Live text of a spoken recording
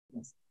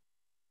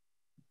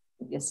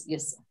Yes,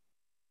 yes.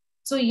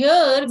 So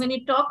here, when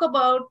you talk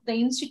about the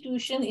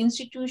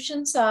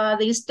institutions are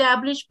the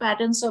established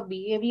patterns of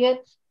behavior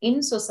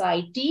in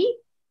society.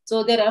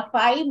 So there are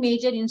 5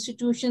 major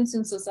institutions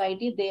in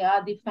society. They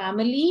are the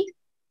family,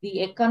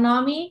 the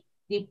economy,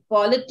 the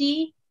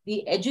polity,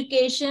 the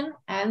education,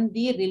 and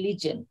the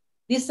religion.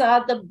 These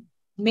are the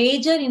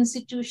major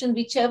institutions,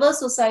 whichever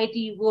society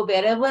you go,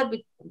 wherever,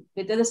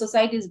 whether the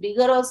society is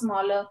bigger or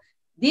smaller,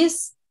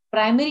 these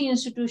primary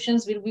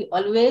institutions will be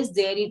always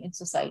there in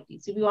society.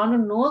 So if you want to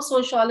know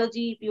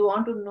sociology, if you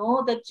want to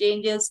know the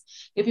changes,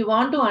 if you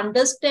want to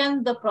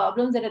understand the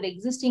problems that are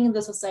existing in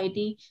the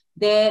society,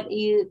 there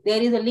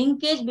is a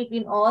linkage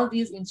between all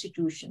these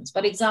institutions.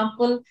 For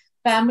example,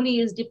 family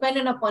is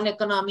dependent upon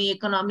economy,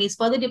 economy is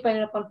further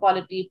dependent upon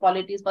polity,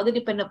 polity is further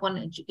dependent upon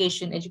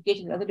education,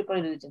 education is further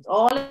dependent on religions.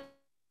 All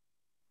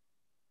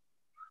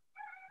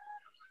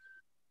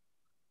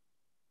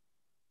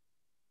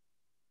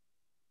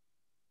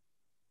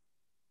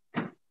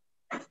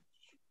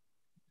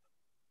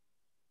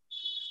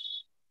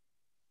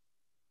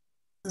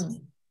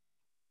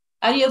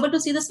Are you able to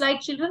see the slide,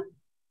 children?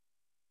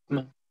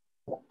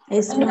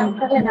 Yes, ma'am.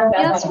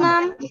 Yes,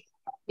 ma'am.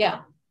 Yeah.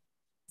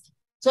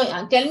 So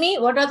tell me,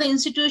 what are the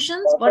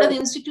institutions? What are the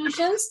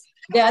institutions?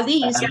 They are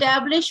the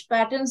established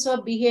patterns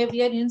of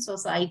behavior in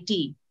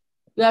society.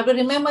 You have to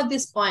remember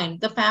this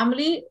point. The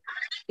family,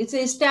 it's an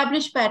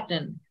established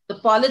pattern. The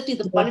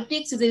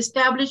politics is an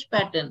established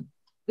pattern.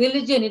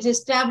 Religion is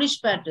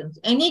established patterns.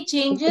 Any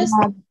changes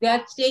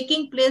that are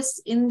taking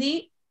place in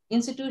the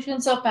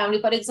institutions of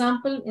family. For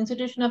example,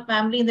 institution of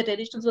family in the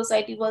traditional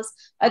society was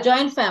a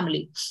joint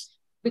family.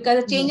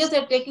 Because the changes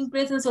that are taking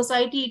place in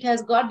society, it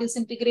has got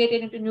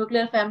disintegrated into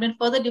nuclear family, and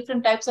further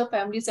different types of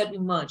families have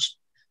emerged.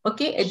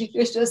 Okay,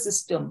 educational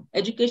system.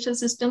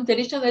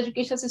 Traditional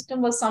education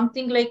system was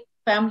something like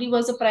family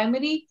was a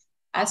primary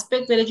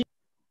aspect where education.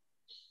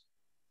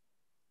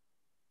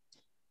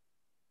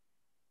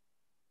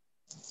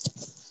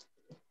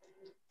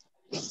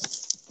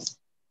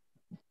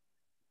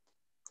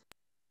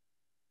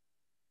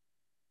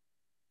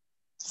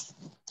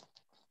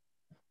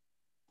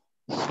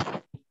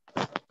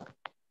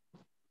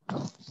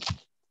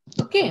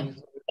 Okay.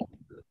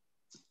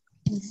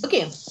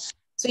 Okay.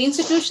 So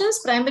institutions,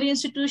 primary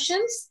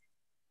institutions,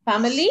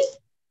 family.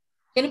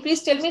 Can you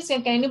please tell me,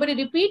 can anybody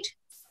repeat?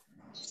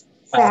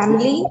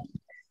 Family,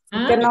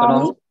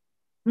 economy,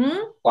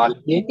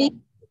 Quality,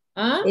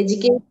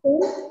 education,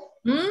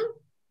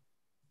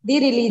 the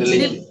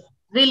religion.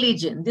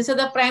 Religion. These are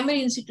the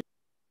primary institutions.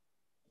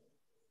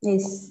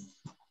 Yes.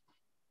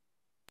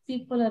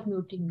 People are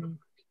muting me.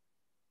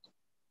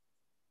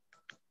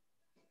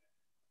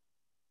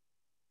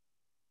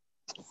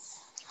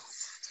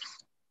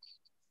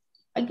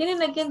 Again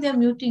and again, they are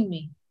muting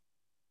me.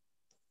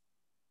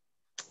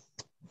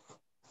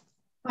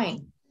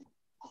 Fine.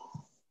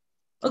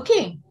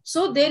 Okay.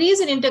 So there is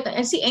an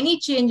I see any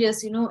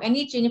changes,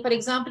 any change. For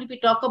example, if we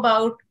talk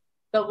about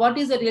what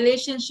is the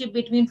relationship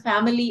between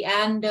family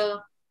and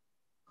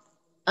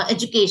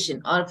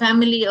education, or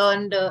family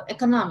and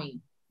economy.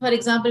 For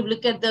example, if you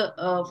look at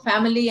the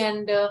family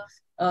and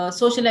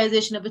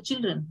socialization of the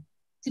children.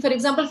 See, for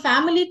example,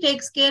 family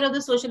takes care of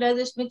the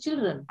socialization of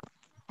children.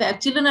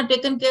 Children are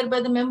taken care by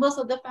the members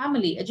of the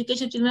family.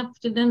 Education children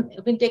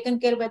have been taken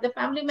care by the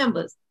family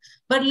members.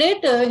 But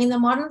later in the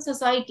modern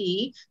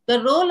society, the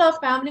role of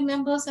family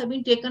members have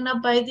been taken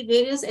up by the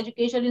various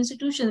educational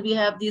institutions. We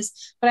have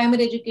this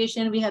primary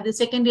education, we have the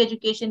secondary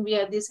education, we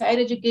have this higher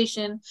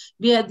education,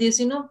 we have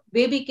this,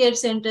 baby care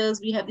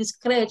centers, we have this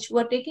crèche who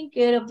are taking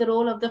care of the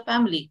role of the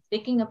family,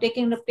 taken up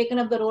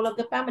the role of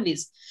the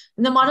families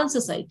in the modern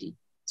society.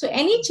 So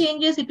any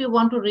changes, if you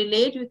want to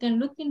relate, you can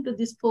look into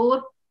these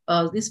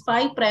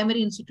 5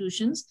 primary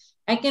institutions.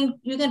 You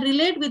can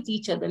relate with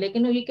each other. Like,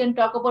 you can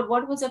talk about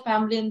what was a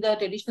family in the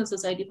traditional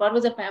society, what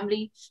was a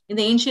family in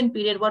the ancient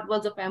period, what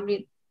was the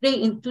family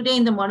today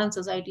in the modern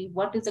society,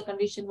 what is the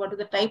condition, what is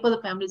the type of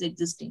the families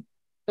existing.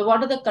 So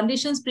what are the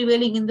conditions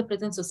prevailing in the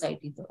present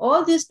society? So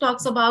all this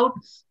talks about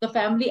the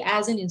family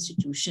as an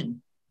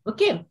institution.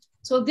 Okay.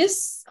 So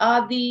this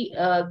are the,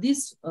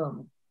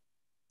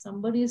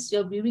 somebody is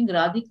viewing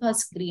Radhika's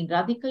screen.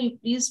 Radhika, you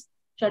please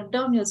shut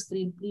down your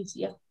screen, please.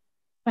 Yeah.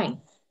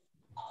 Fine.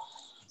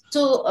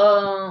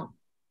 So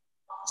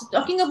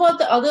talking about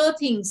the other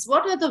things,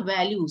 what are the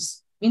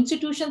values?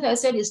 Institutions, I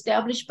said,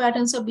 established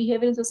patterns of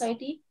behavior in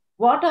society.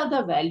 What are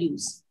the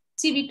values?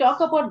 See, we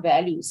talk about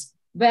values.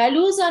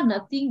 Values are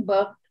nothing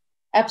but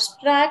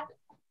abstract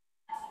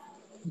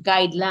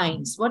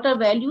guidelines. What are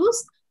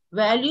values?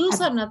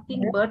 Values are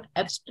nothing but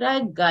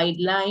abstract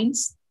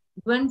guidelines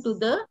given to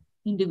the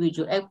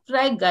individual,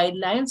 abstract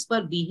guidelines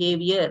for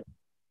behavior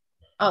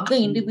of the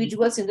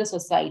individuals in the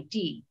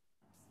society.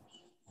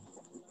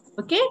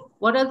 Okay,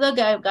 what are the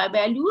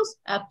values?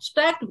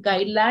 Abstract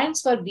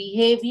guidelines for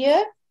behavior,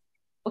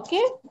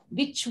 okay,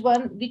 which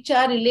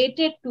are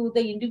related to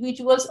the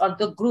individuals or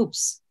the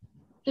groups.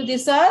 So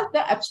these are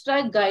the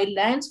abstract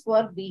guidelines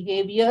for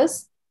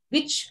behaviors,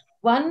 which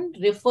one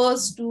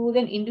refers to the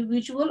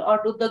individual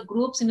or to the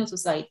groups in a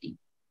society.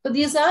 So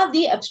these are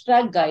the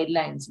abstract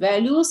guidelines.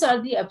 Values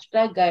are the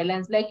abstract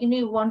guidelines. Like,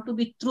 you want to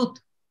be truth.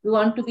 You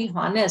want to be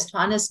honest.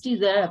 Honesty,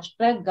 there are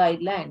abstract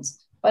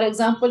guidelines. For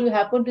example, you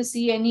happen to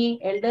see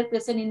any elder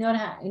person in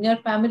your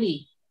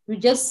family. You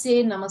just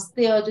say namaste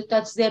or you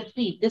touch their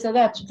feet. These are the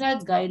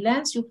abstract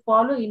guidelines you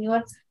follow in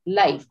your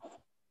life.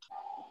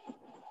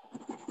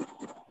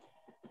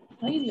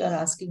 Why you are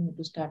asking me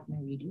to start my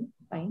video?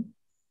 Fine.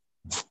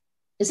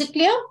 Is it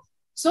clear?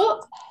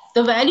 So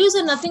the values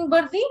are nothing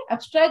but the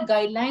abstract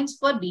guidelines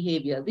for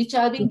behavior, which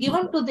have been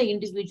given to the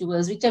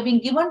individuals, which have been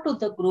given to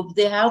the group.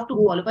 They have to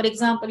follow. For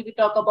example, if we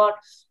talk about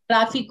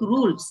traffic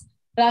rules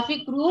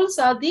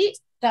are the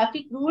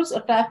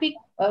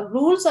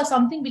rules are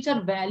something which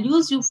are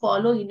values you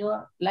follow in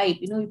your life.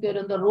 If you're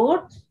on the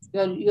road,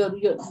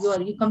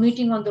 you're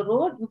commuting on the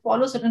road, you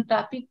follow certain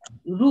traffic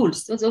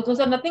rules. So those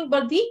are nothing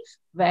but the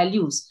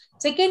values.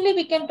 Secondly,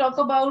 we can talk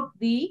about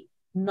the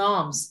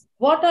norms.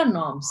 What are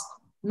norms?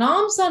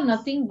 Norms are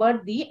nothing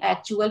but the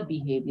actual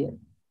behavior.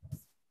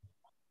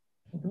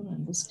 I don't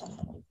understand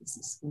how this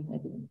is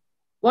going.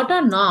 What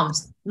are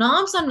norms?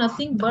 Norms are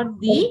nothing but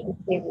the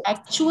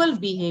actual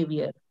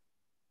behavior.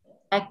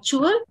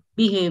 Actual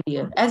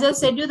behavior. As I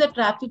said you, the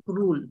traffic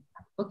rule.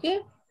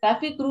 Okay.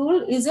 Traffic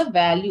rule is a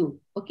value.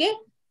 Okay.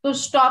 So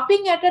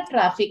stopping at a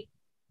traffic,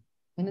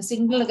 when a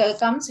signal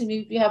comes,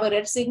 if you have a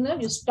red signal,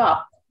 you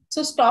stop.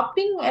 So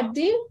stopping at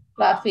the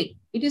traffic,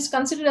 it is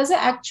considered as an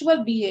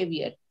actual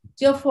behavior.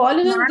 So you're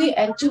following the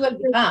actual.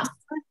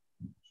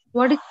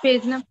 What is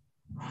page number?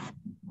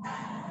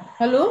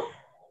 Hello?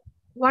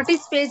 What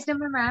is page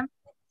number, ma'am?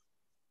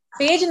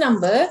 Page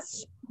number?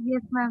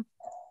 Yes, ma'am.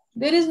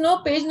 There is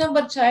no page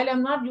number, child.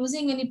 I'm not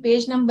using any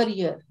page number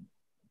here.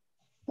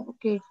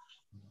 Okay.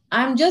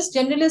 I'm just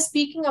generally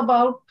speaking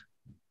about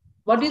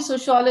what is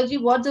sociology,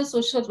 what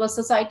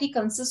society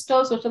consists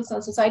of.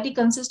 Society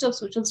consists of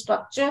social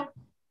structure.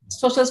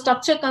 Social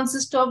structure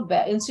consists of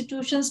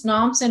institutions,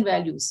 norms, and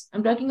values.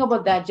 I'm talking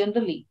about that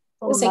generally.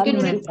 The second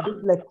unit.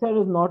 This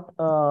lecture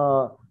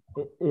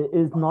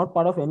is not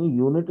part of any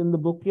unit in the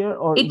book here,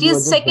 or it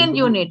is second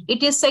unit.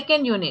 It is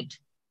second unit.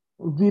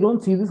 We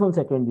don't see this on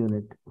second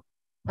unit.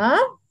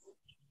 Huh?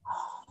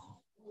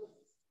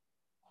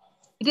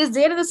 It is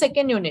there in the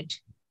second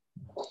unit.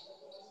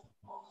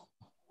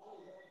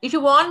 If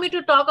you want me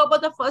to talk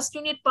about the first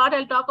unit part,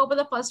 I'll talk about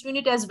the first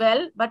unit as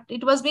well. But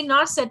it was been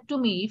not said to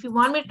me. If you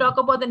want me to talk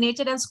about the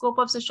nature and scope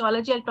of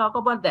sociology, I'll talk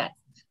about that.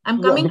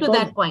 I'm coming to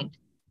that point.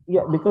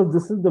 Yeah, because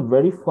this is the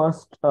very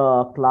first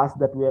class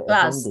that we are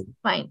attending.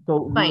 Fine.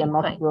 So we are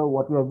not sure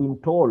what we have been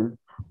told,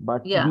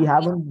 but we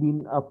haven't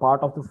been a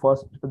part of the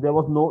first. There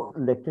was no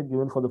lecture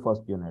given for the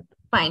first unit.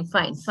 Fine.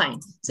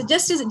 So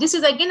this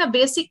is again a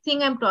basic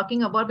thing I'm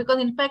talking about, because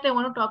in fact I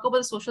want to talk about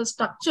the social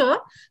structure,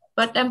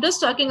 but I'm just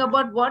talking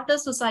about what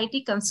does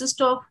society consist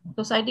of.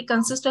 Society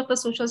consists of a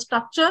social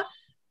structure,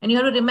 and you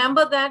have to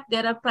remember that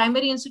there are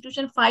primary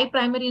institutions, 5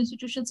 primary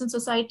institutions in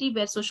society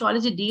where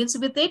sociology deals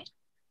with it.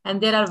 And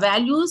there are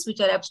values, which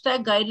are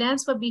abstract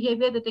guidelines for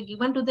behavior that are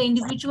given to the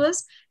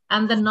individuals,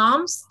 and the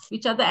norms,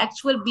 which are the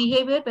actual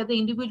behavior where the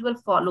individual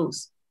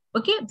follows.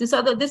 Okay, these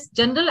are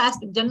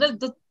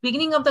the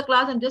beginning of the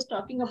class. I'm just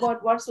talking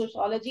about what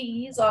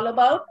sociology is all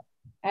about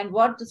and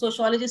what the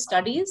sociology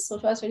studies.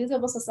 Social studies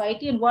of a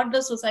society and what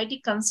does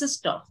society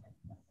consist of.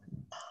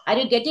 Are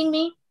you getting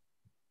me?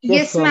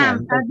 Yes,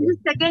 ma'am. This is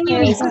second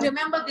unit.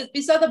 Remember this.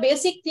 These are the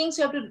basic things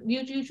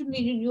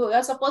you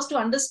are supposed to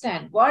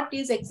understand. What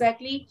is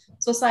exactly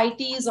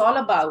society is all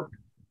about.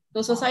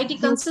 So society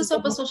consists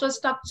of a social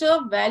structure,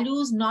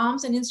 values,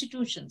 norms, and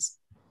institutions.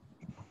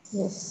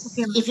 Yes.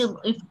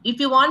 Okay. If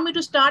you want me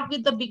to start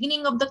with the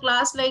beginning of the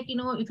class, like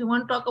if you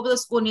want to talk about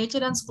the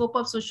nature and scope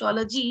of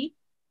sociology,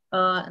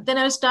 then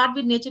I will start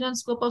with nature and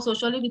scope of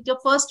sociology with your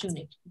first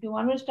unit. If you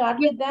want me to start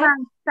with that.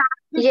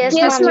 Yes,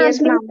 ma'am. Please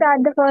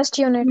start the first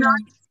unit.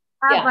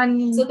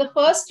 So the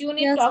first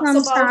unit talks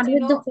about,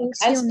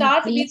 I'll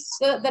start with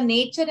the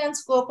nature and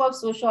scope of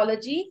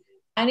sociology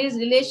and its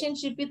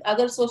relationship with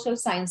other social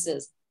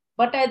sciences.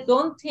 But I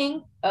don't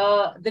think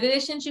the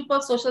relationship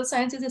of social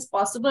sciences is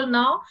possible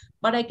now,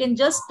 but I can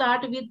just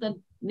start with the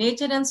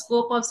nature and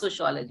scope of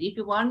sociology. If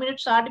you want me to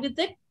start with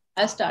it,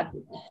 I'll start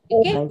with it.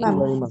 Okay? Thank you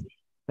very much.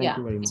 Thank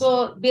you very much.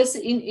 So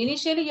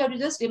initially, you have to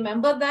just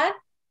remember that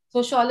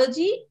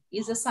sociology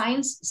is a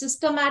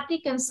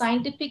systematic and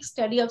scientific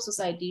study of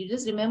society. You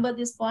just remember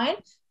this point.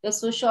 The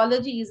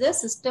sociology is a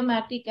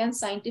systematic and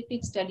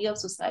scientific study of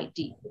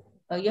society.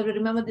 You have to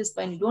remember this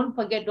point. Don't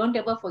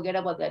ever forget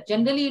about that.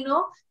 Generally,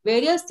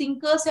 various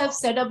thinkers have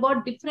said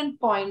about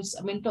different points.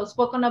 I mean,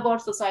 spoken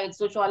about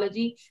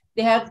sociology.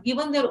 They have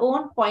given their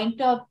own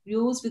point of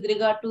views with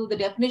regard to the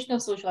definition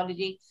of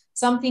sociology.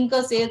 Some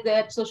thinkers say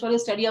that sociology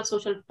is study of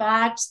social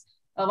facts.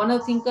 One of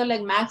the thinkers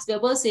like Max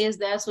Weber says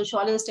that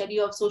sociology is study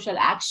of social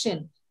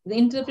action, the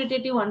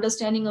interpretative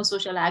understanding of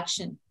social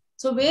action.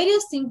 So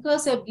various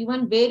thinkers have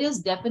given various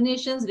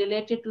definitions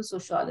related to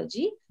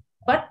sociology,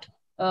 but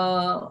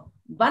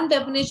one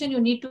definition you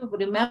need to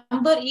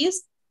remember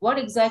is what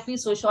exactly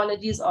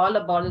sociology is all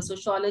about. The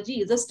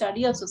sociology is a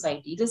study of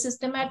society. It is a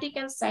systematic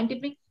and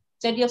scientific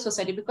study of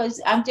society, because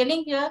I'm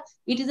telling here,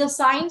 it is a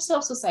science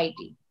of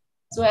society.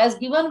 So as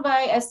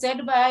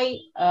said by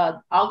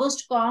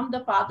Auguste Comte,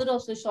 the father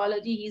of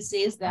sociology, he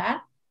says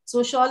that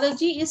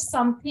sociology is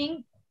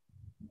something,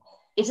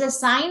 it's a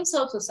science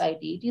of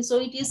society.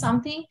 It is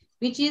something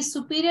which is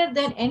superior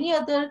than any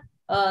other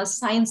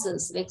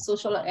sciences, like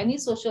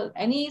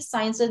any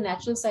sciences,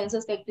 natural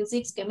sciences like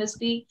physics,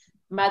 chemistry,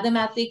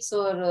 mathematics,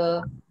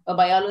 or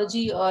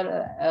biology,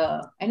 or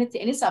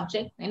any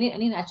subject,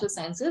 any natural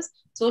sciences.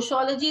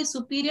 Sociology is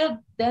superior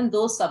than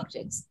those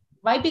subjects.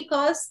 Why?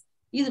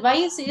 Why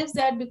he says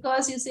that?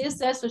 Because he says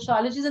that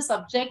sociology is a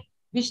subject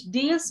which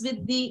deals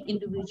with the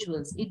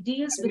individuals. It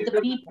deals with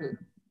the people.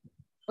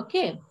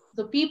 Okay.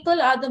 So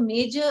people are the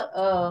major,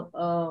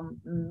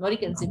 what you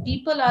can say,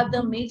 people are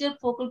the major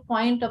focal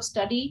point of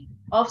study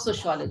of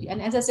sociology. And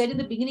as I said in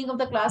the beginning of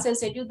the class, I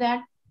said you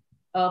that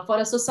for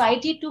a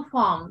society to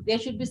form, there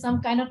should be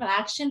some kind of an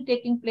action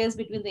taking place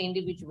between the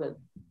individual.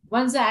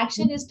 Once the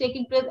action is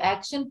taking place,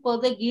 action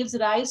further gives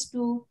rise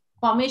to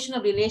formation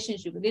of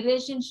relationship.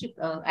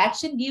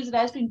 Action gives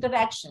rise to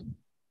interaction.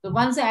 So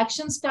once the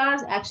action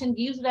starts, action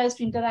gives rise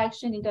to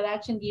interaction.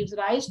 Interaction gives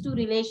rise to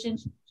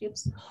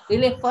relationships.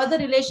 Further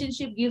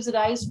relationship gives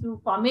rise to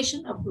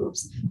formation of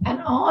groups.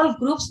 And all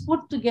groups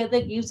put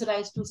together gives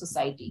rise to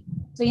society.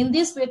 So in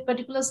this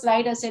particular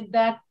slide, I said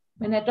that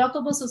when I talk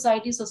about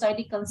society,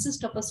 society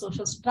consists of a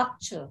social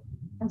structure.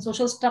 And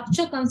social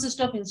structure consists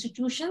of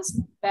institutions,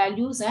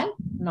 values, and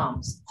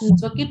norms.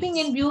 So keeping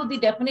in view the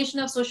definition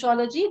of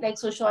sociology, like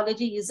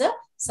sociology is a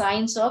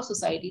science of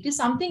society. It is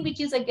something which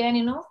is,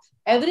 again,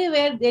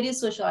 everywhere there is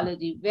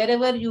sociology.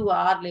 Wherever you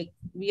are, like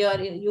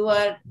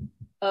you're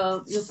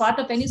part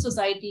of any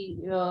society,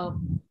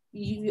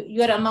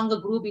 you are among a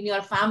group in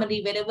your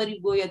family, wherever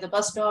you go, you're at the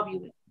bus stop,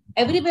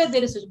 everywhere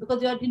there is,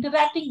 because you are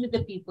interacting with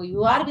the people,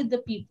 you are with the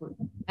people.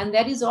 And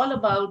that is all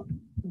about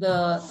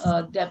the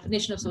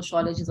definition of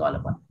sociology is all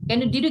about.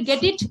 Did you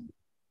get it?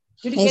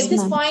 Did you get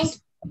this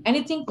point?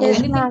 Anything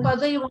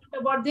further you want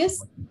about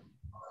this?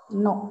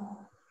 No.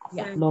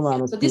 Yeah. No,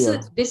 ma'am. So this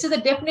is the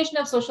definition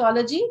of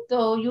sociology.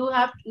 So you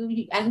have to,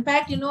 in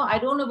fact, I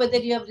don't know whether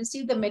you have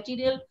received the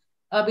material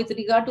with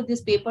regard to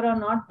this paper or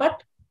not,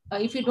 but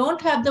if you don't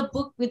have the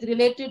book with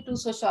related to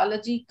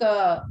sociology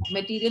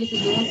material, if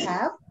you don't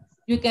have,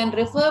 you can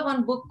refer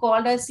one book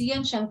called as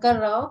C.N. Shankar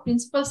Rao,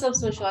 Principles of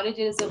Sociology.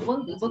 There is a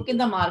book in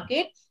the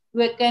market.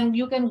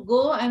 You can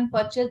go and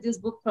purchase this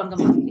book from the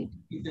market.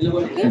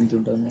 Okay?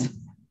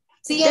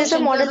 C.N.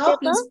 Shankar Rao,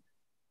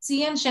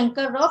 C.N.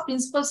 Shankar Rao,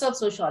 Principles of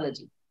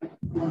Sociology.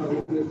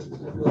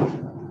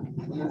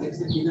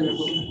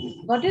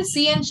 What is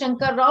C.N.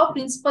 Shankar Rao,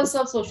 Principles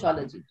of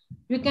Sociology?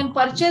 You can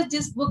purchase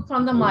this book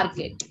from the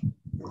market.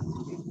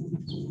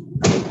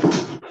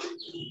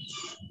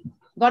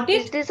 Got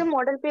it? Is this a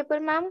model paper,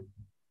 ma'am?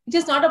 It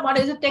is not a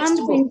model, it's a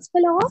textbook.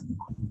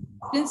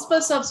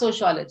 Principles of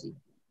Sociology.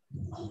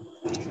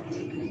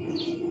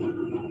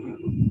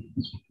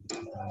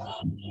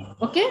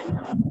 Okay?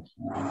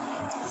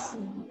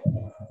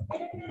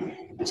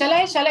 Shall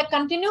I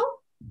continue?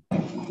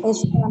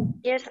 Yes, ma'am.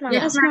 Yes, ma'am.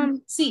 Yes,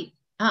 ma'am. See,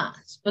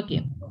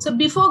 okay. So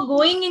before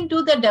going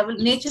into the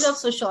nature of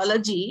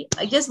sociology,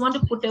 I just want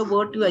to put a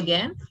word to you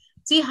again.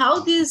 See how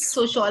this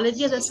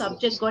sociology as a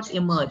subject got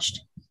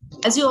emerged.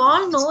 As you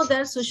all know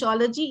that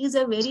sociology is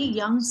a very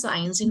young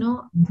science.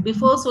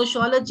 Before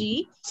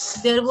sociology,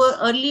 there were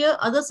earlier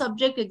other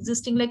subjects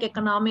existing like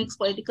economics,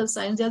 political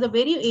science. They are the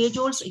very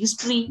age-old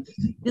history.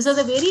 These are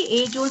the very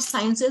age-old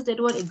sciences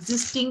that were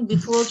existing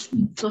before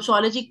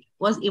sociology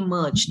was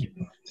emerged.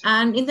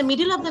 And in the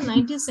middle of the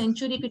 19th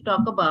century, if we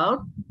talk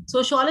about,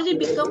 sociology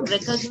became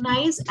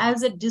recognized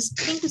as a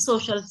distinct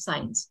social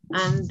science.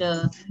 And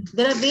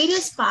there are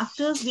various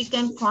factors we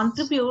can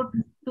contribute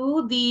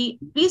to the,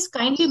 please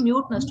kindly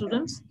mute now,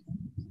 students.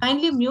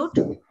 Kindly mute.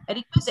 I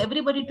request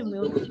everybody to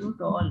mute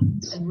all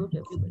and mute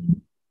everybody.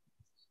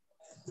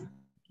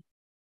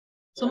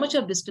 So much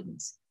of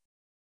disturbance.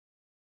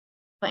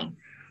 Fine.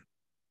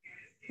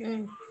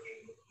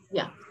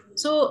 Yeah.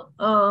 So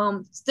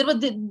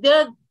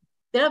there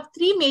are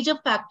three major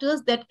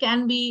factors that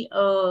can be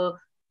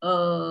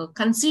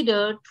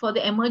considered for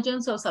the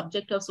emergence of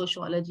subject of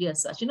sociology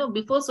as such.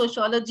 Before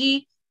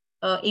sociology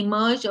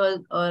emerged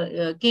or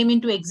came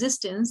into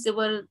existence,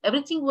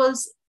 everything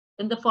was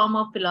in the form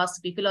of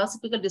philosophy.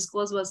 Philosophical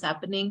discourse was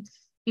happening.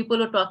 People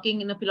were talking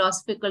in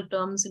philosophical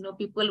terms.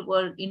 People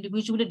were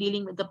individually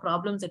dealing with the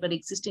problems that were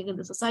existing in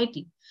the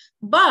society.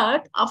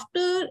 But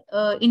after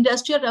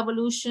Industrial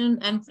Revolution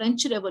and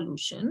French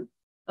Revolution,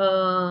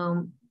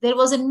 there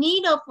was a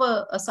need of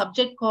a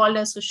subject called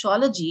as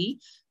sociology,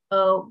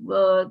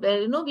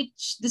 where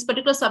which this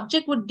particular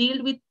subject would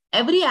deal with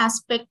every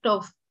aspect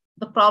of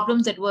the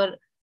problems that were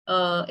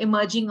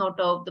emerging out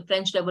of the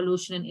French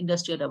Revolution and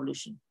Industrial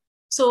Revolution.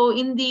 So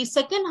in the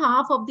second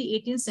half of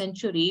the 18th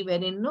century,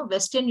 wherein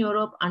Western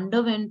Europe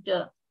underwent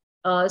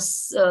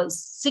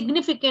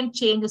significant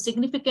change, a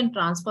significant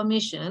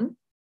transformation,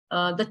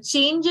 the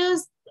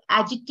changes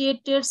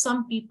agitated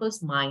some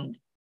people's mind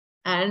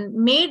and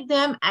made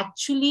them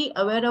actually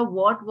aware of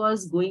what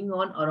was going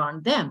on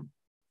around them.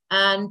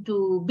 And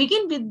to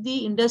begin with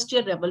the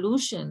Industrial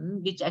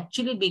Revolution, which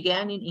actually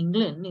began in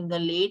England in the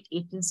late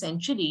 18th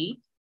century,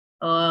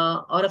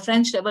 or a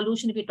French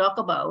Revolution, if we talk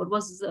about,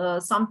 was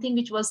something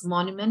which was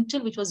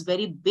monumental, which was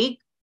very big,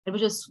 and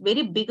which was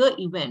very bigger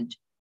event.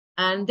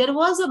 And there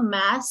was a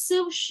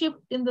massive shift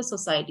in the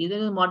society.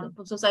 The modern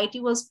society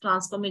was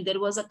transforming. There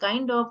was a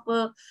kind of,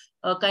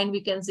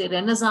 we can say,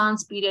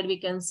 Renaissance period, we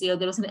can say, or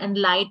there was an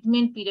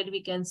Enlightenment period,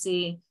 we can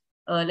say.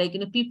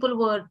 People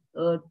were,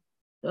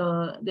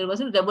 there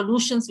was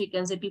revolutions, we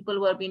can say. People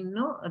were being,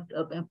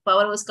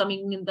 power was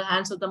coming in the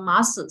hands of the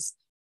masses.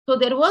 So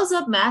there was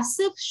a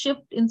massive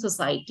shift in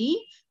society.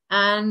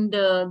 And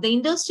the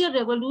Industrial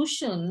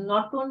Revolution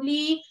not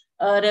only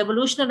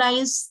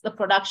revolutionized the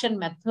production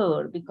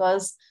method,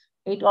 because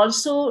it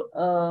also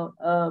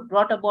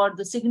brought about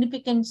the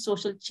significant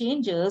social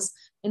changes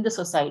in the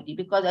society.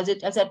 Because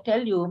as I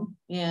tell you,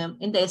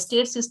 in the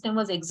estate system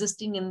was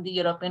existing in the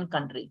European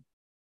country.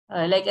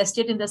 Like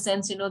estate in the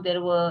sense,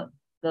 there were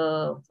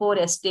the 4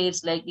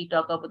 estates, like we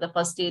talk about the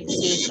first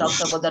estate,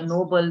 talks about the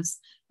nobles.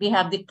 We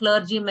have the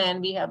clergymen,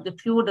 we have the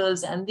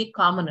feudals and the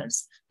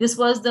commoners. This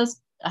was the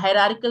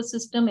hierarchical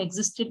system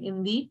existed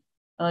in the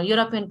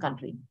European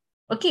country.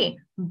 Okay,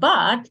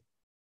 but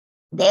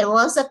there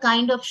was a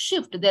kind of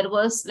shift. There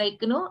was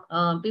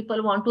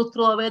people want to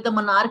throw away the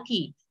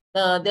monarchy.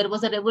 There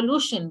was a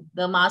revolution.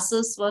 The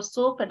masses were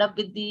so fed up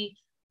with the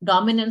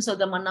dominance of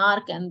the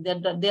monarch and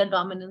their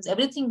dominance.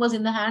 Everything was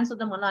in the hands of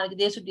the monarch.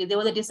 They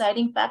were the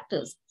deciding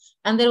factors.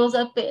 And there was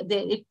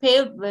it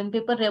paved, when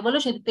paper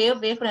revolution, it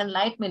paved way for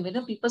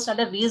enlightenment. People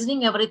started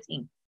reasoning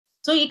everything.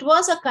 So it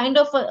was a kind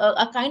of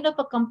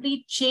a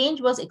complete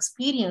change was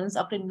experienced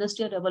after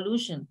Industrial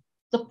Revolution.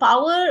 The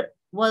power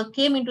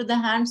came into the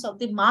hands of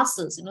the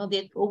masses.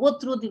 They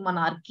overthrew the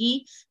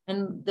monarchy,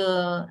 and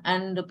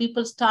the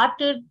people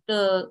started,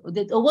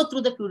 they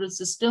overthrew the feudal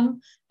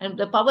system, and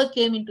the power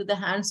came into the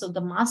hands of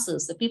the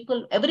masses. The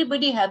people,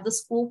 everybody had the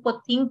scope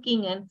for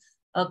thinking and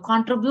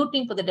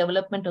contributing for the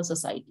development of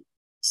society.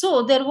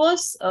 So there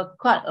was,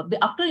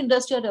 after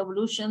Industrial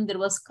Revolution, there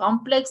was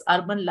complex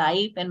urban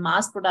life and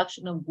mass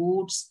production of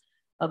goods,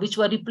 which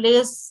were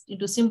replaced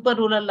into simple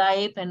rural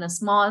life and a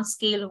small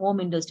scale home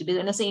industry.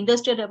 When I say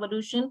Industrial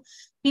Revolution,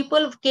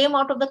 people came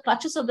out of the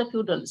clutches of the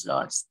feudal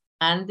lords,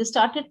 and they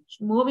started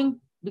moving,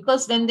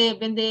 because when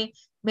they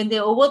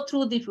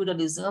overthrew the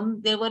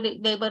feudalism, they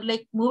were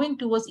like moving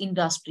towards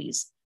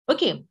industries.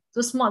 Okay,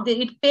 so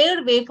it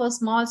paved way for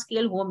small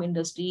scale home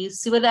industries.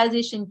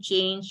 Civilization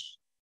change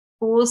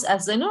goes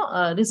as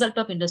a result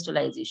of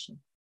industrialization.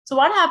 So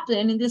what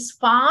happened in these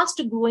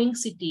fast growing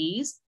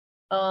cities?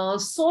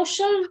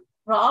 Social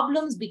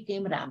problems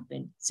became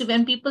rampant. So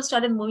when people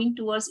started moving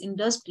towards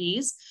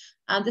industries,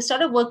 and they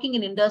started working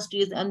in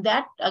industries, and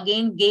that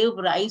again gave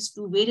rise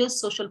to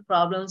various social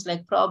problems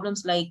like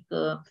problems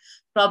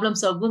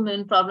of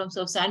women, problems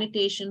of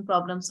sanitation,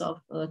 problems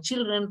of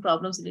children,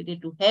 problems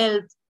related to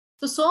health.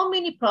 So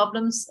many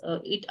problems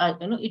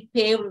it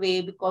paved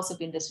way because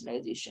of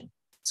industrialization.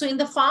 So in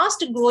the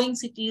fast growing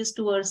cities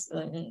towards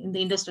in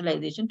the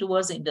industrialization,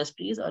 towards the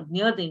industries or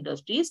near the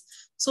industries,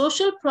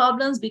 social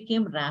problems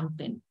became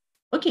rampant.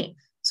 Okay,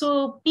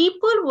 so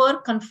people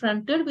were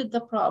confronted with the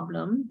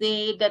problem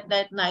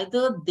that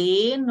neither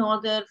they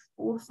nor their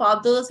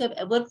forefathers have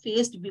ever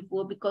faced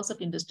before because of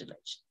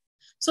industrialization.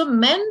 So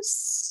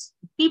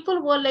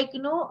people were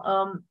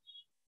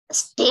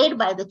stayed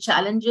by the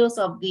challenges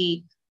of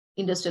the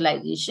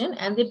industrialization,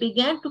 and they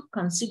began to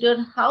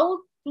consider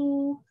how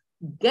to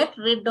get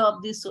rid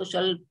of these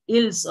social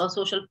ills or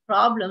social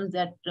problems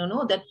that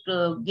that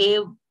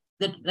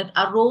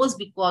arose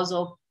because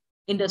of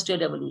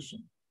Industrial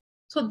Revolution.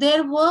 So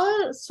there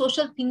were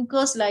social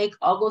thinkers like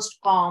Auguste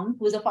Comte,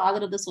 who is the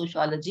father of the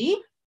sociology,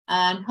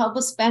 and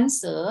Herbert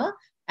Spencer,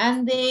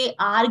 and they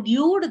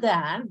argued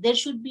that there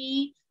should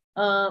be,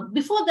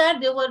 before that,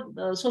 there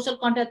were social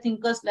contact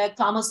thinkers like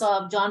Thomas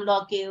Hobbes, John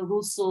Locke,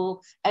 Rousseau,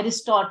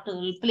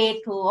 Aristotle,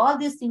 Plato. All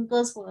these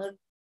thinkers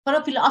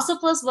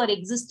philosophers were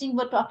existing,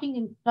 were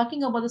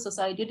talking about the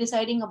society,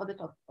 deciding about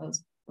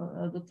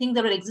the things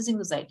that were existing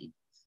in society.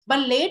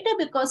 But later,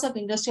 because of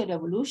Industrial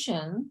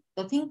Revolution,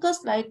 the thinkers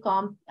like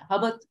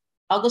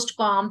Auguste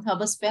Comte,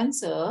 Herbert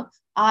Spencer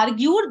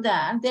argued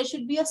that there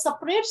should be a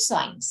separate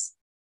science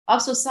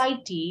of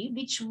society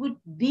which would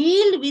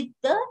deal with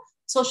the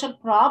social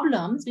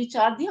problems which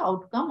are the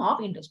outcome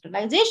of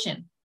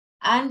industrialization.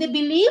 And they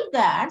believed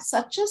that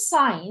such a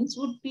science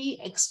would be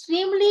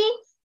extremely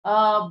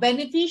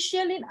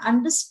beneficial in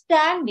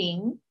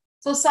understanding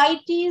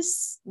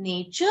society's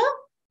nature,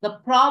 the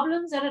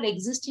problems that are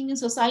existing in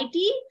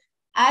society,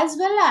 as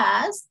well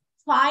as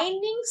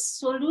finding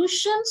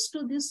solutions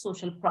to these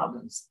social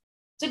problems.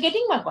 So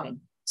getting my point.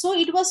 So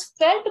it was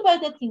felt by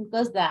the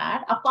thinkers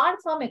that apart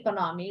from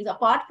economics,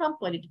 apart from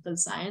political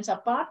science,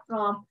 apart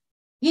from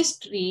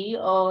history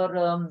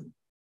or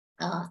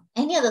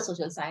any other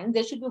social science,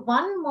 there should be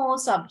one more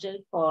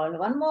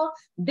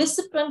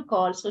discipline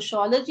called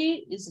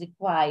sociology is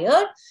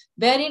required,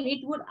 wherein it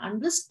would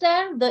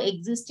understand the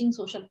existing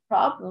social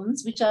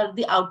problems, which are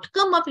the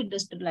outcome of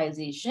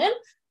industrialization,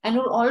 and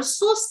will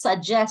also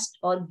suggest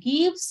or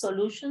give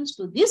solutions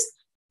to these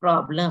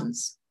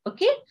problems.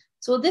 Okay,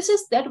 so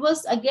that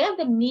was again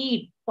the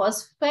need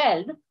was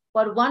felt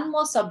for one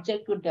more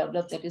subject to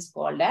develop, that is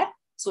called as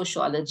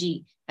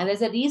sociology. And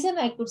there's a reason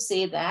I could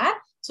say that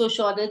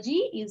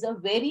sociology is a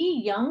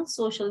very young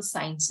social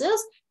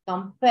sciences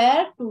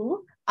compared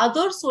to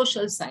other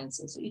social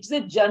sciences. It's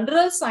a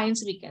general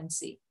science, we can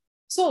say.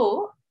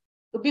 So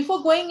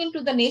before going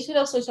into the nature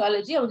of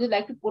sociology, I would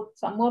like to put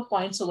some more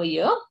points over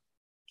here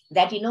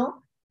that,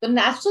 the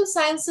natural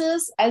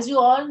sciences, as you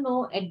all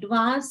know,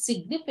 advanced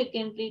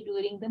significantly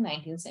during the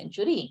 19th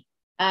century.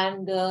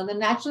 And the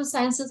natural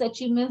sciences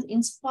achievements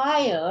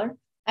inspired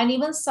and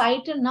even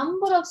cite a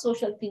number of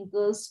social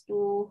thinkers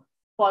to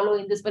follow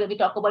in this. But we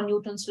talk about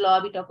Newton's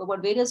law, we talk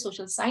about various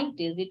social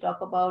scientists, we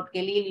talk about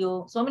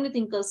Galileo, so many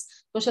thinkers,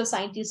 social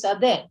scientists are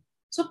there.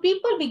 So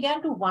people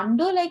began to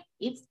wonder, like,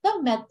 if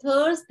the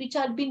methods which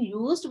are being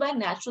used by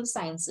natural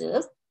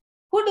sciences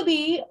could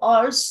be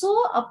also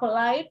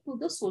applied to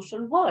the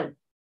social world.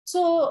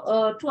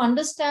 So to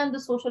understand the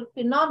social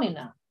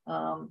phenomena,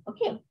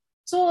 okay.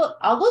 So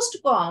Auguste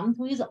Comte,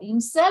 who is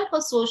himself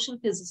a social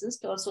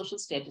physicist or social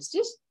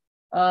statisticist,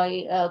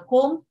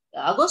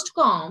 Auguste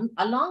Comte,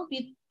 along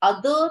with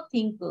other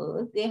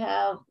thinkers,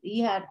 he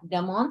had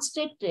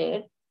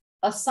demonstrated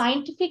a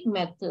scientific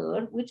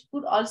method which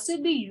could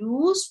also be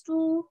used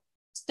to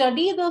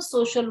study the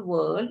social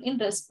world in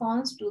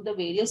response to the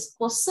various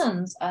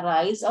questions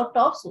arise out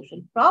of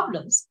social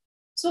problems.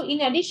 So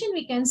in addition,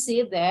 we can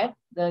say that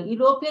the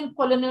European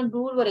colonial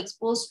rule were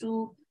exposed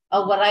to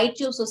a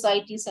variety of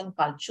societies and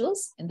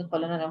cultures in the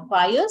colonial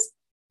empires,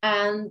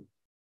 and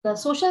the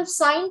social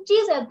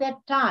scientists at that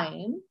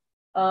time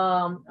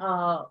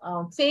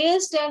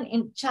faced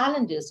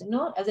challenges,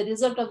 as a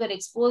result of their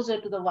exposure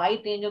to the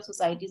wide range of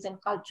societies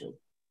and cultures.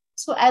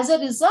 So as a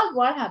result,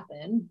 what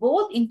happened?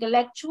 Both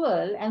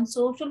intellectual and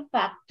social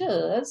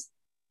factors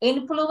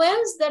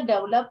influenced the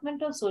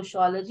development of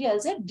sociology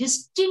as a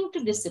distinct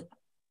discipline.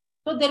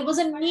 So there was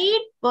a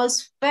need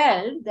was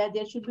felt that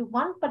there should be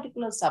one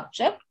particular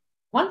subject,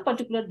 one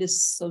particular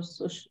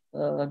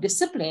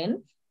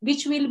discipline,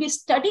 which will be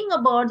studying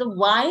about the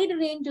wide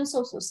ranges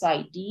of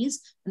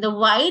societies and the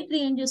wide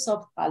ranges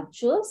of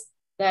cultures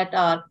that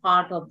are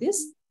part of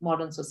these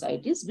modern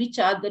societies, which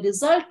are the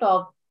result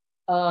of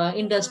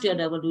Industrial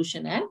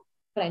Revolution and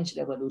French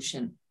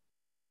Revolution.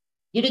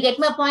 Did you get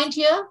my point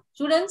here,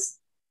 students?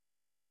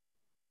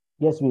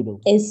 Yes, we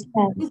do. Yes,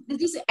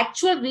 this is the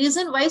actual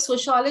reason why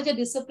sociology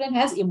discipline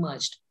has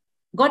emerged.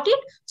 Got it?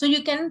 So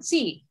you can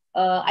see,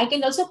 I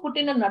can also put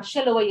in a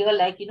nutshell over here,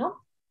 like,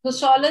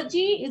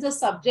 sociology is a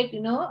subject,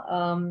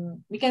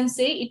 we can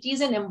say it is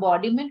an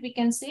embodiment, we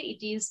can say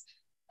it is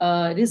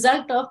a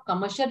result of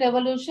commercial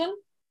revolution,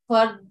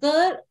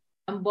 further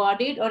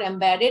embodied or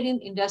embedded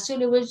in industrial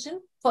revolution,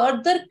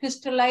 further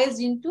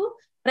crystallized into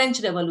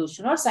French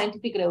Revolution or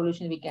scientific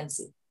revolution, we can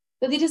say.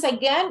 So this is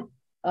again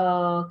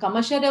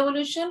commercial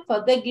revolution,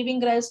 further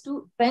giving rise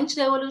to French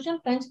Revolution,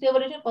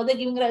 further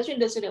giving rise to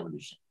Industrial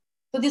Revolution.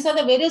 So these are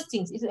the various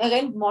things. It's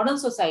again modern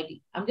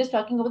society. I'm just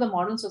talking about the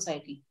modern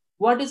society.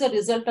 What is a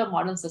result of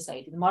modern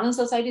society? The modern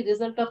society is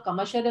a result of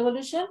commercial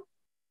revolution,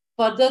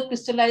 further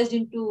crystallized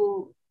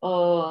into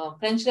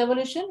French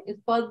Revolution, is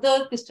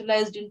further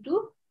crystallized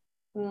into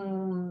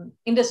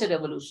Industrial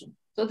Revolution.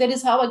 So that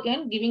is how,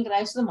 again, giving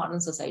rise to the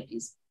modern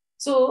societies.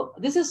 So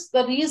this is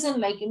the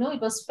reason, like,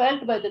 it was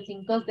felt by the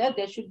thinkers that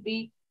there should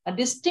be a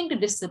distinct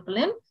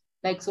discipline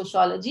like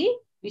sociology,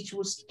 which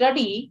would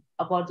study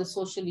about the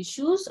social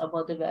issues,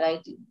 about the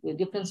variety, the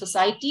different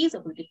societies,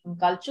 about different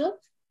culture,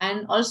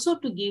 and also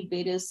to give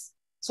various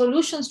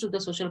solutions to the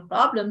social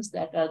problems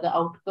that are the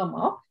outcome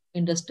of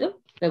Industrial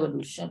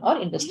Revolution or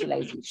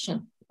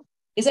industrialization.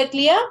 Is that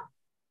clear?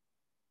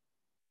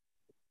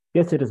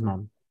 Yes, it is,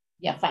 ma'am.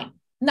 Yeah, fine.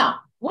 Now,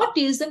 what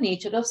is the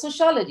nature of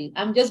sociology?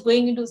 I'm just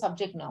going into the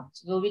subject now,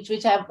 so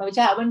which I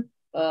haven't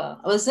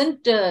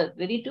wasn't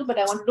ready to, but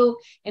I wanted to,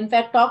 in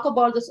fact, talk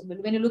about this.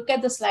 When you look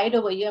at the slide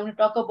over here, I'm going to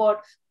talk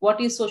about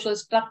what is social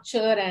structure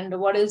and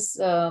what is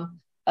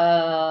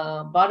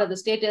what are the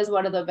status,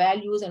 what are the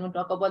values, and we'll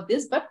talk about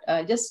this. But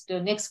just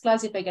next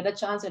class, if I get a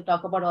chance, I'll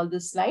talk about all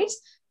these slides.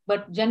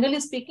 But generally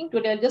speaking,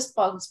 today I'll just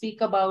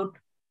speak about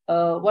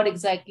what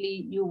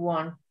exactly you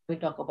want. We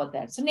talk about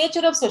that. So,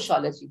 nature of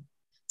sociology.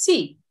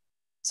 See,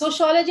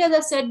 sociology, as I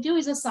said to you,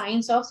 is a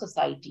science of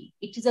society.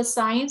 It is a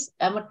science.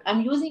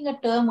 I'm using a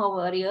term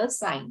over here,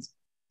 science.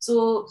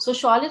 So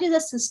sociology is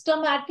a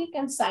systematic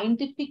and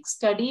scientific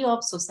study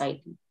of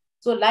society.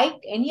 So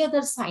like any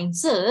other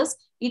sciences,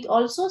 it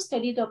also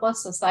studied about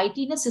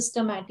society in a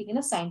systematic, in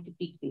a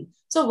scientific way.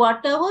 So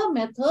whatever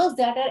methods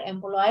that are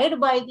employed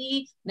by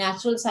the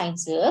natural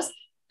sciences,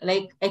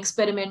 like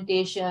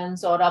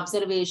experimentations or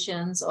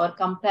observations or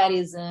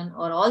comparison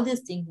or all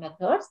these things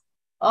methods,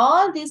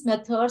 all these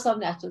methods of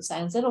natural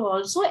science are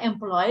also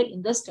employed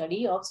in the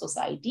study of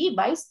society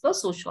by the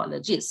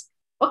sociologists.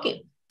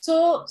 Okay,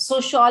 so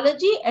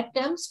sociology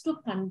attempts to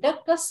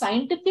conduct a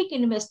scientific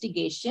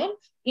investigation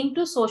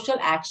into social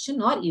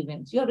action or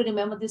events. You have to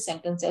remember this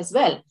sentence as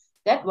well.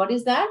 That what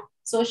is that?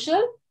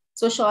 Social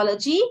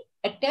Sociology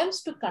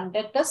attempts to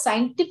conduct a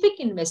scientific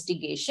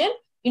investigation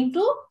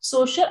into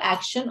social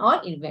action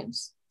or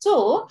events.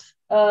 So,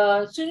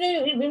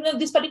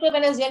 this particular,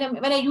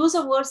 when I use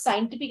a word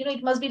scientific,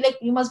 it must be like,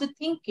 you must be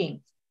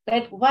thinking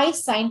that why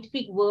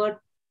scientific word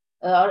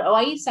or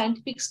why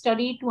scientific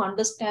study to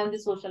understand the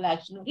social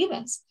action or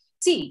events.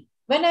 See,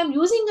 when I'm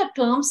using a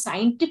term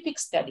scientific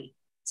study,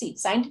 see,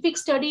 scientific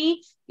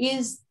study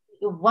is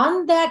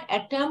one that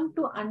attempt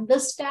to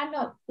understand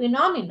a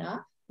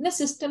phenomena in a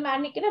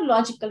systematic, in a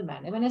logical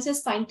manner. When I say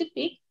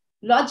scientific,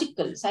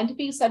 logical,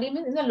 scientific study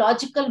means in a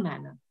logical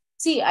manner.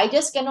 See, I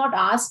just cannot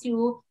ask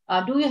you,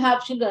 do you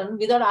have children,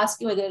 without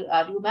asking whether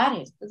are you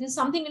married. This is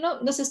something, in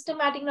a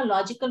systematic, in a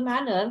logical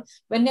manner,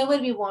 whenever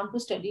we want to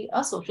study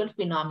a social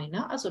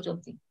phenomena, a social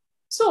thing.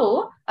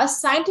 So a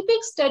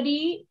scientific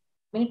study,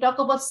 when you talk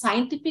about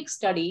scientific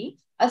study,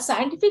 a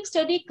scientific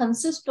study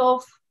consists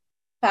of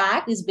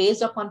fact, is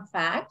based upon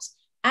facts,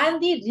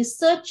 and the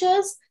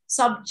researcher's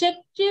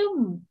subjective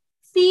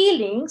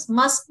feelings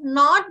must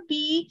not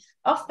be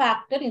a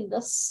factor in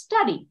the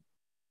study.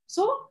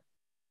 So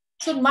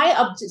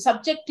my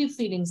subjective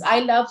feelings, I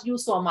love you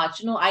so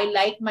much, I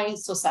like my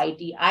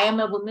society, I am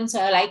a woman,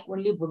 so I like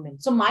only women.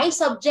 So my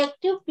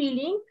subjective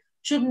feeling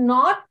should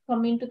not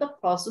come into the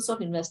process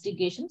of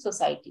investigation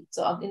society.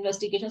 So of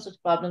investigation of such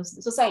problems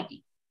in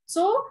society.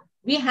 So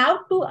we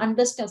have to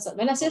understand,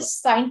 when I say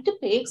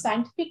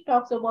scientific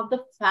talks about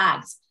the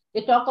facts.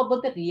 They talk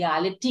about the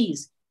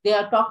realities. They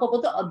talk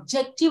about the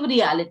objective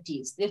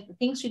realities.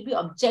 Things should be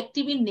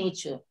objective in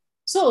nature.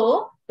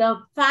 So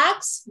the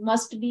facts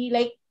must be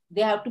like,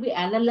 they have to be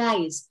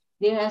analyzed.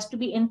 They have to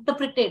be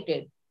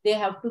interpreted. They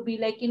have to be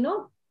like,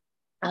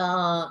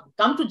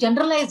 come to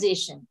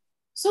generalization.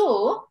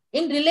 So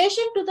in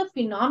relation to the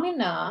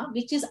phenomena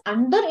which is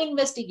under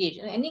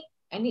investigation,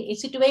 any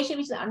situation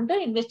which is under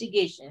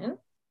investigation,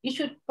 you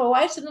should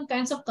provide certain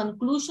kinds of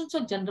conclusions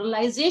or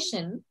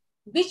generalization,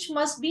 which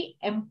must be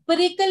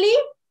empirically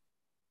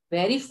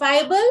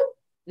verifiable,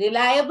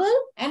 reliable,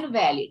 and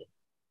valid.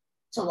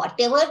 So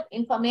whatever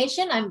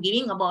information I'm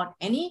giving about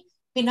any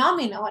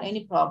phenomena or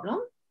any problem,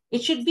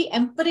 it should be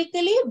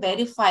empirically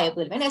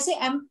verifiable. When I say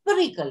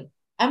empirical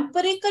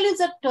is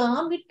a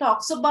term which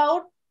talks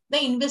about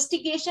the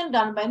investigation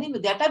done by the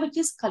data which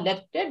is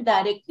collected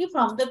directly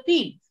from the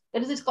field.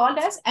 That is, it's called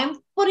as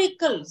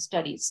empirical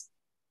studies.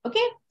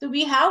 Okay, so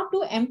we have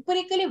to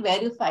empirically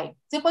verify.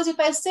 Suppose if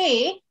I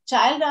say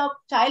child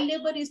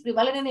labor is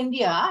prevalent in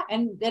India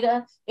and there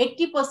are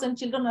 80%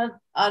 children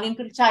are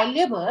into child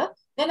labor,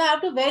 then I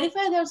have to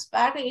verify there's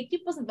fact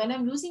 80%. When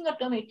I'm using a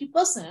term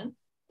 80%,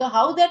 so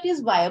how that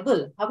is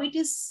viable, how it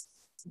is,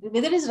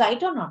 whether it is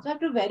right or not. So I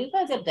have to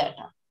verify that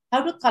data. I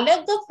have to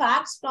collect the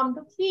facts from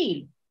the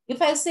field.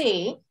 If I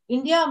say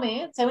India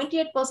may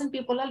 78%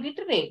 people are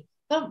literate,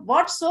 so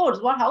what source?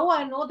 How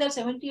I know that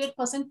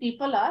 78%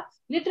 people are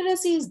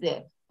literacy is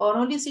there, or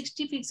only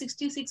 66%,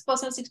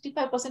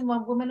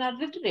 65% women are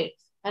literate,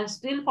 and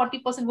still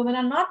 40% women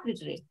are not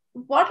literate.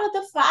 What are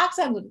the facts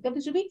I'm going to?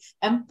 That should be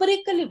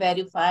empirically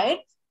verified.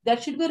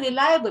 That should be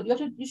reliable.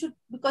 You should,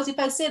 because if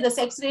I say the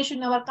sex ratio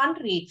in our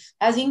country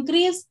has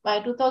increased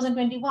by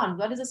 2021,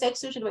 what is the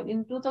sex ratio?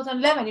 In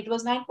 2011, it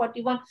was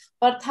 941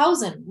 per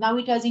thousand. Now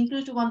it has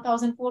increased to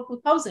 1004 to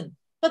 1000.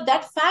 But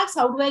that facts,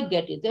 how do I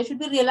get it? They should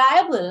be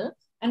reliable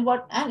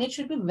and it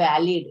should be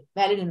valid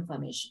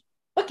information.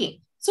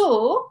 Okay.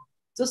 So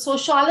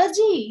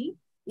sociology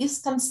is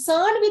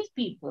concerned with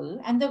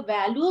people and the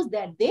values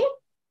that they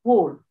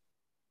hold.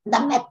 The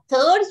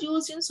methods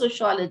used in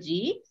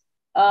sociology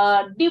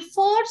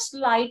differ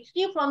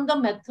slightly from the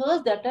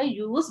methods that are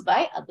used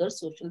by other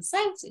social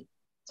sciences.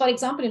 For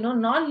example,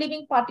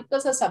 non-living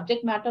particles are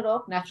subject matter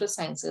of natural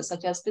sciences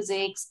such as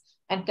physics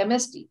and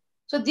chemistry.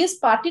 So these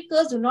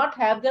particles do not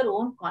have their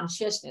own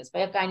consciousness by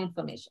a kind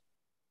information.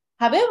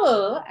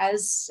 However,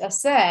 as I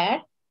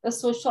said, the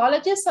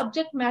sociologist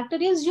subject matter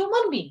is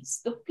human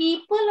beings. The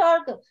people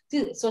are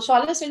the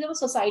sociologist in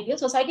society.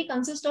 Society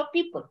consists of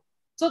people.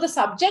 So the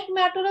subject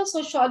matter of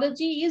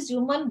sociology is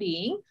human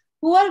being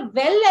who are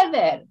well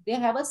aware. They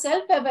have a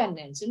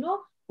self-awareness,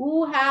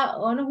 who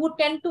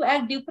tend to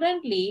act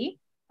differently,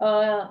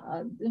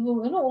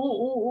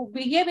 who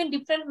behave in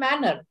different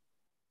manner.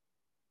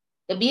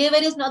 The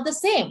behavior is not the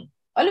same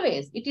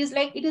always. It is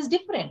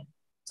different.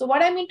 So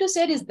what I mean to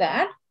say is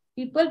that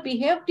people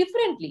behave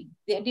differently.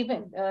 They are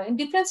different in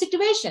different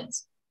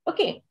situations.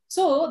 Okay.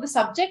 So the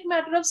subject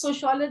matter of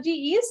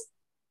sociology is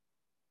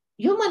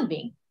human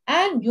being,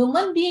 and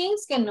human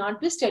beings cannot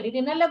be studied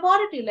in a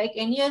laboratory like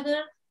any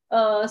other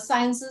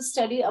sciences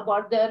study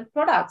about their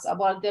products,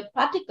 about their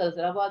particles,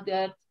 or about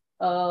their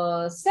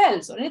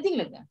cells or anything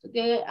like that. So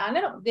they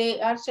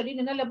are studied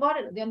in a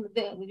laboratory.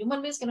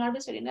 Human beings cannot be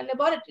studied in a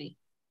laboratory.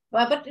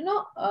 But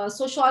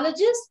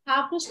sociologists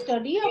have to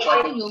study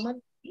about the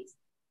human beings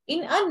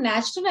in a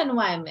natural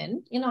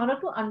environment in order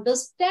to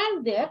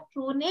understand their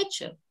true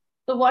nature.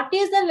 So what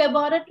is the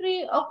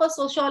laboratory of a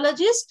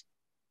sociologist?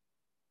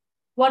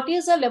 What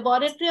is a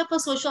laboratory of a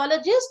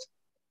sociologist?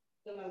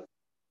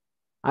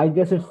 I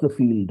guess it's the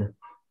field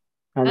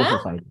and the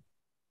society.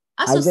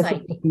 A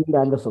society. The field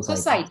and the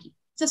Society.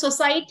 So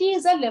society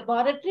is a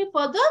laboratory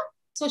for the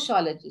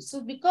sociology.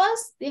 So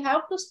because they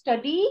have to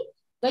study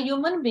the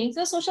human beings,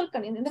 the social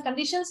in the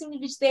conditions in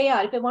which they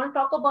are. If I want to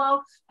talk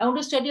about, I want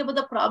to study about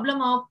the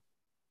problem of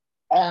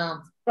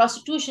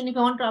prostitution, if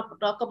I want to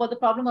talk about the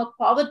problem of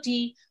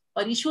poverty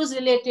or issues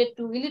related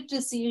to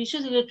illiteracy,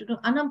 issues related to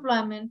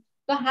unemployment,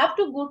 so I have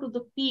to go to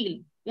the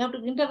field. We have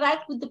to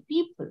interact with the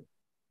people.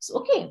 So,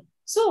 okay.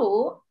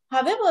 So,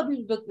 however,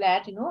 we look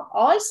at,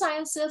 all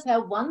sciences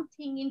have one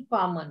thing in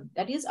common,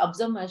 that is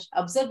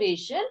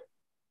observation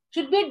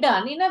should be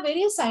done in a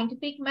very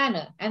scientific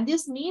manner. And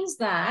this means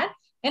that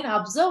an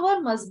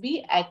observer must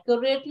be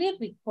accurately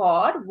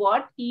record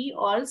what he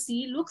or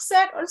she looks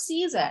at or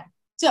sees at.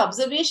 So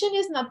observation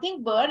is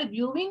nothing but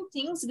viewing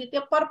things with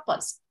a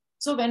purpose.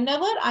 So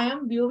whenever I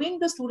am viewing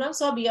the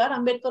students of B.R.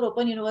 Ambedkar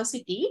Open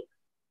University,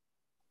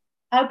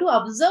 I have to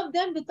observe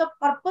them with a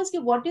purpose.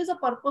 What is the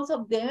purpose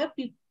of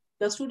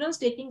the students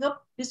taking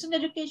up distance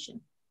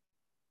education?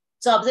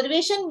 So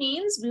observation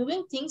means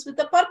viewing things with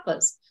a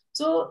purpose.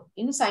 So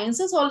in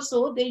sciences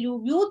also,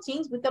 you view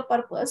things with a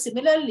purpose.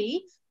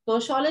 Similarly,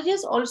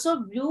 sociologists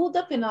also view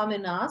the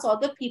phenomena or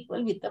the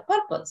people with a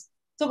purpose.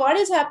 So what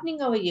is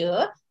happening over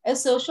here? A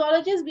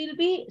sociologist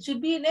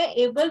should be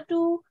able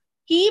to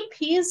keep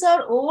his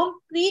or own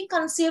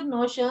preconceived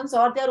notions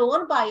or their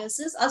own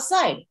biases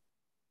aside.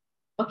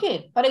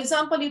 Okay. For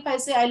example, if I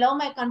say I love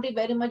my country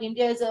very much,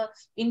 India is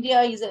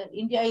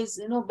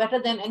better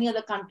than any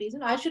other countries,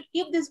 I should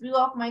keep this view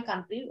of my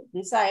country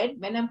beside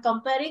when I'm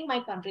comparing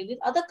my country with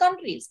other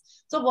countries.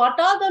 So what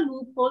are the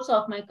loopholes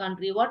of my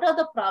country? What are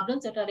the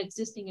problems that are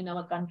existing in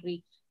our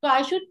country? So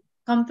I should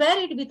compare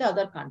it with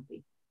other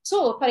country.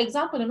 So, for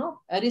example,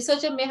 a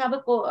researcher may have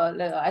as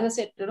I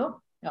said,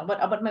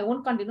 about my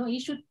own country,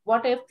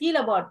 what I feel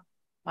about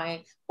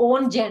my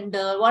own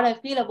gender, what I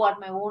feel about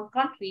my own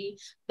country,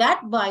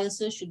 that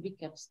biases should be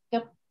kept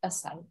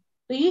aside.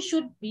 So you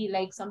should be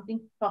like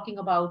something talking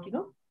about,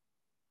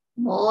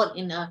 more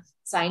in a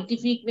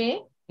scientific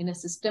way, in a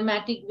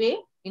systematic way,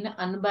 in an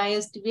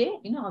unbiased way,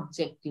 in an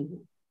objective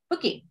way.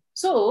 Okay.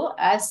 So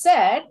as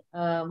said,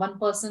 one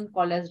person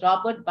called as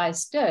Robert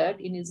Bystad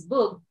in his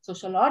book,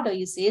 Sociology,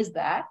 he says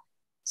that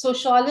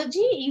sociology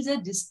is a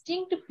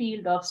distinct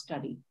field of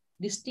study.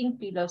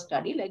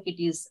 Like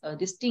it is a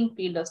distinct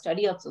field of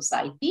study of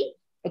society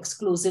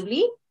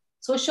exclusively.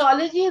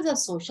 Sociology is a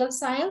social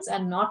science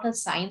and not a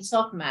science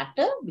of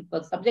matter,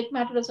 because subject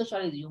matter of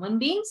sociology is human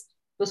beings.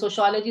 So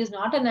sociology is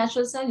not a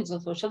natural science, it's a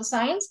social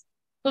science.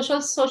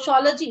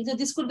 Sociology,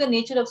 this could be the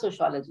nature of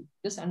sociology.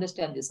 Just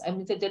understand this.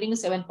 I'm telling you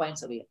 7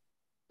 points over here.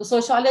 So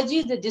sociology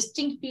is the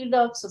distinct field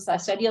of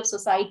study of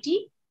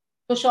society.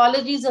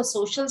 Sociology is a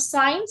social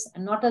science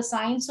and not a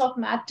science of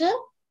matter.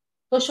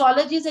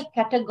 Sociology is a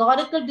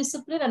categorical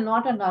discipline and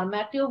not a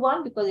normative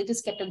one, because it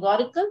is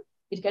categorical.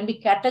 It can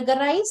be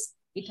categorized.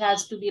 It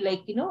has to be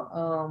like,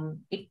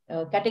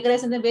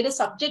 categorized, and the various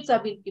subjects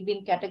have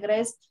been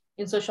categorized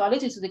in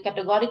sociology. It's a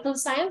categorical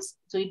science.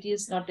 So it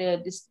is not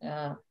a,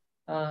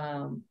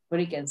 what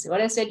you can say,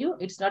 what I said you,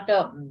 it's not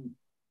a,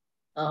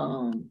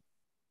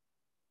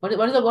 what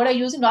is the word I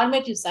use?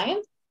 Normative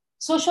science.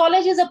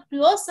 Sociology is a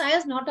pure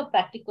science, not a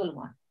practical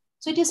one.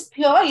 So it is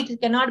pure, it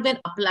cannot be an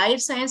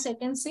applied science, I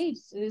can say.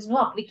 There is no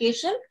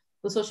application.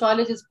 So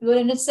sociology is pure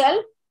in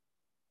itself.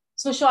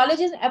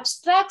 Sociology is an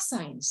abstract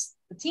science.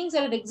 The things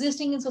that are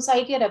existing in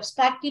society are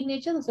abstract in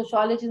nature. The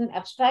sociology is an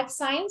abstract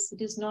science.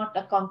 It is not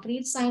a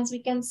concrete science,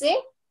 we can say.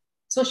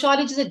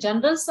 Sociology is a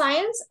general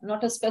science,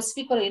 not a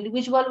specific or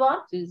individual one.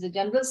 So it is a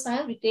general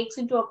science which takes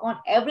into account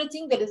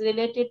everything that is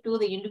related to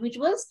the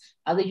individuals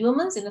or the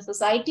humans in a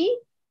society.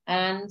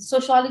 And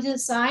sociology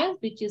is science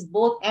which is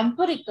both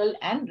empirical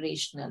and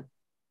rational.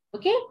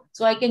 Okay,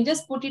 so I can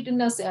just put it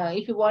in a,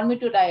 if you want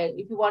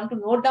to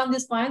note down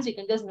these points, you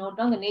can just note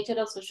down the nature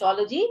of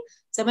sociology.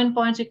 7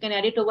 points you can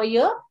add it over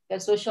here.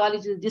 That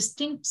sociology is a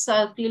distinct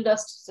field of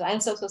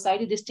science of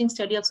society, distinct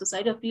study of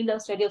society, a field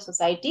of study of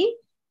society.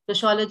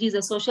 Sociology is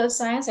a social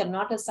science and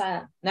not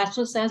a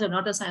natural science or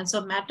not a science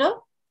of matter.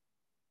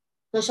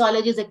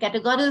 Sociology is a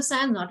categorical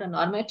science, not a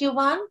normative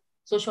one.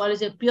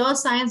 Sociology is a pure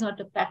science, not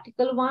a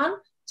practical one.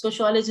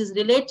 Sociology is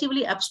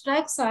relatively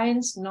abstract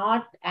science,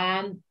 not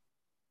an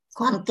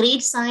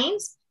concrete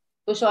science.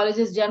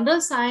 Sociology is general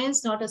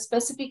science, not a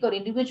specific or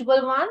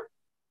individual one.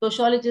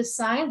 Sociology is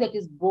science that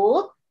is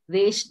both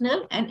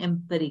rational and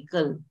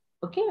empirical.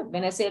 Okay,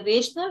 when I say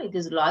rational, it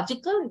is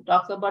logical. It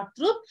talks about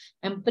truth.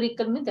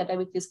 Empirical means that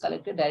which is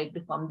collected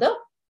directly from the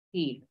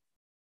field.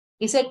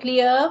 Is it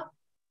clear?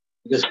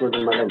 Yes,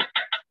 madam.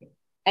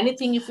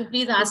 Anything, if you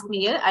please ask me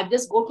here, I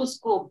just go to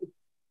scope.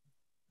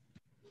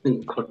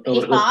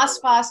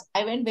 Fast.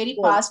 I went very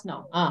fast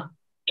now.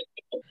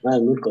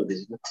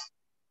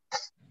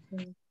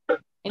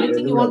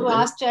 Anything you want to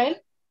ask, child?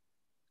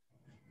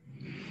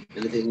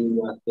 Anything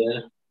you want to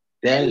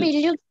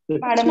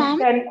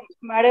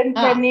Madam,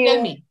 can you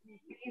tell me.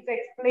 please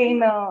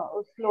explain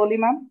slowly,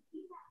 ma'am?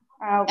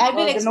 I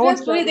will explain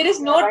slowly. There is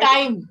no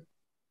time.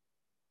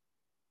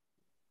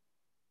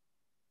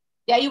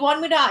 Yeah, you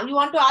want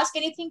to ask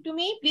anything to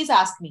me? Please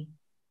ask me.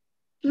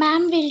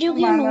 Ma'am, will you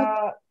give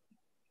notes?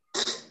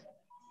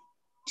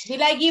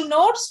 Will I give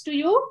notes to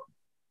you?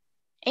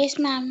 Yes,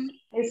 ma'am.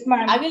 Yes,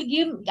 ma'am. I will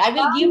give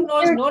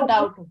notes, no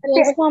doubt.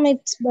 Yes, ma'am,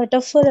 it's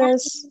better for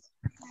us.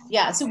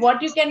 Yeah, so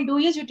what you can do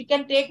is you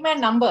can take my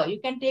number. You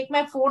can take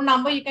my phone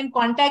number. You can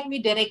contact me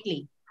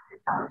directly.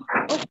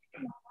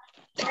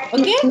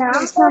 Okay?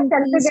 Yes, ma'am,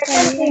 please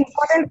tell me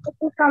important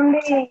questions from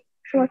the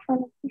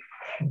sociology.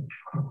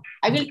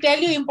 I will tell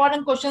you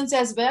important questions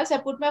as well. So I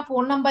put my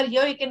phone number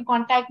here. You can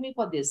contact me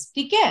for this.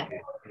 Okay?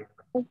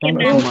 Okay,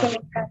 ma'am.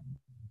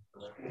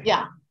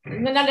 Yeah.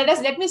 Now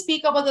let me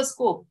speak about the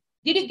scope.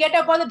 Did you get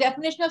about the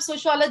definition of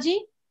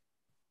sociology?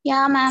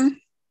 Yeah, ma'am.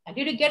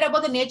 Did you get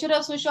about the nature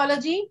of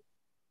sociology?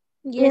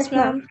 Yes,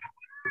 ma'am.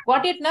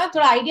 Got it ना?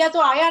 थोड़ा idea तो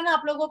आया ना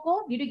आप लोगों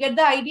को? Did you get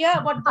the idea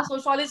about the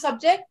sociology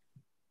subject?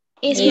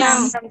 Yes,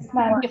 Yes.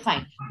 ma'am. Okay,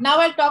 fine. Now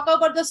I'll talk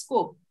about the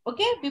scope.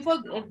 Okay, before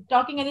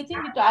talking anything,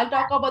 I'll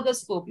talk about the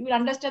scope. You will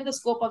understand the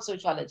scope of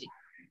sociology.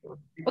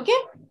 Okay?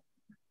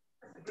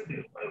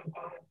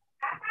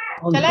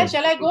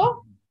 Shall I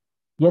go?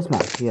 Yes,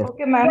 ma'am. Yes.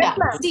 Okay, ma'am. Yeah.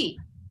 See.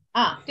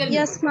 Tell me.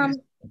 Yes, ma'am.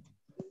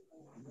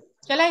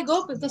 Shall I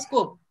go with the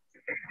scope?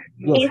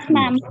 Yes,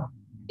 ma'am.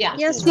 Yeah.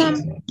 Yes, See.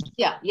 ma'am.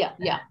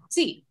 Yeah.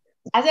 See,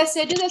 as I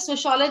said, the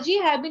sociology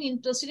have been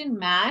interested in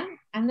man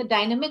and the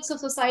dynamics of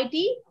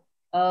society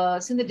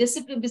since the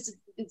discipline, because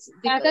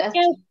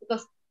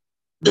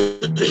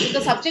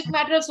the subject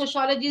matter of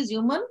sociology is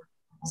human.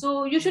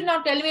 So you should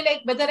not tell me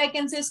like whether I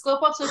can say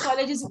scope of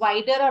sociology is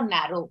wider or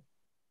narrow.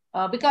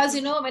 Because,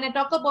 you know, when I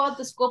talk about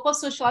the scope of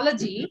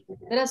sociology,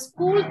 there are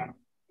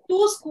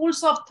two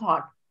schools of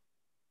thought.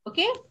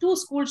 Okay, two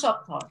schools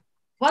of thought.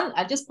 One,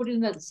 I just put it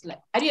in the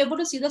slide. Are you able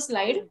to see the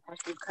slide?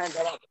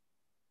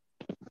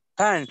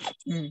 Are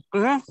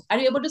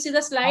you able to see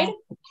the slide?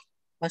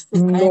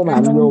 No,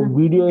 ma'am. Your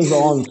video is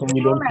on, so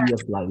we don't see your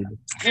slide.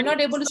 You're not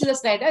able to see the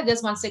slide.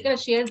 Just 1 second. I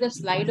share the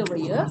slide over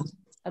here.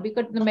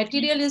 Because the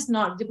material is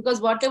not,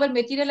 because whatever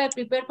material I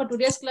prepared for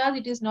today's class,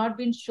 it is not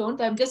been shown.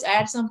 So I'm just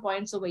add some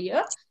points over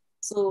here.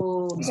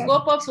 So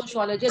scope of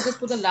sociology, I just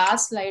put the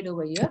last slide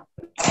over here.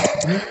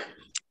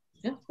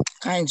 Yeah.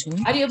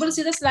 Are you able to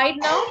see the slide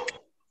now?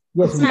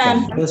 Yes,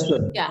 ma'am. Yes,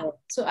 sir. Yeah.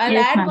 So I'll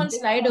add one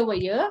slide over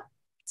here.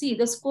 See,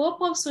 the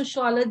scope of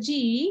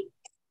sociology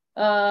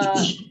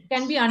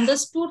can be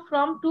understood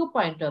from 2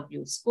 points of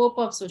view. Scope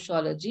of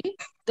sociology,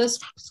 the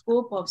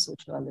scope of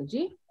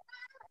sociology.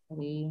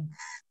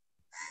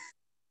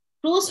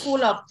 Two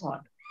schools of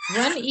thought.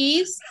 One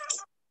is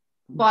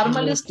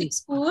formalistic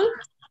school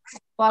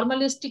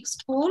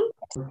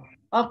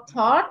of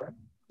thought,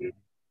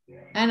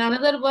 and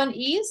another one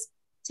is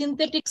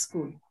synthetic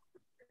school.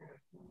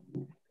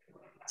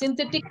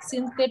 Synthetic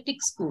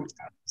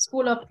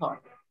school of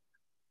thought.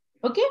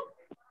 Okay.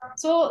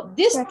 So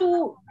these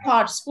two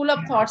school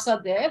of thoughts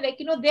are there. Like,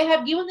 you know, they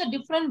have given the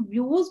different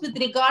views with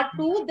regard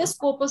to the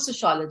scope of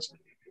sociology.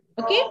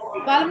 Okay.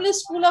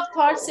 Formalist school of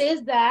thought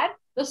says that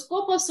the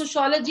scope of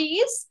sociology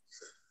is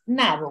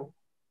narrow.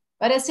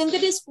 Whereas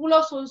synthetic school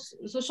of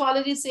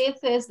sociology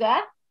says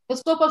that the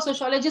scope of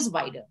sociology is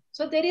wider.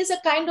 So there is a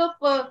kind of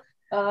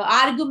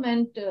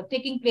argument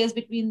taking place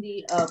between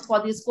the for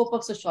the scope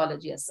of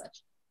sociology as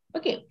such.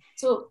 Okay.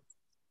 So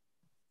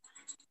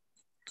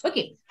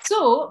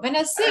when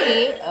I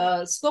say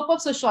scope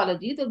of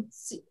sociology, the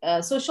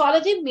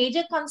sociology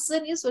major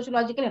concern is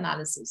sociological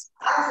analysis.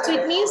 So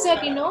it means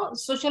that, you know,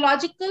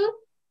 sociologist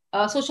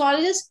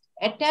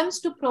attempts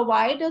to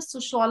provide a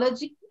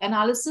sociological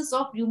analysis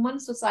of human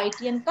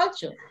society and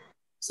culture.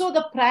 So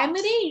the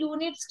primary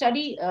unit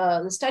study,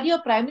 the study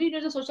of primary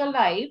units of social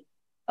life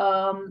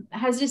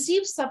has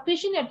received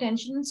sufficient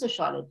attention in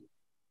sociology.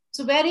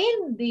 So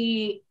wherein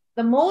the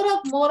more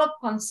of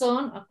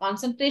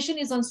concentration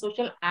is on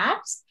social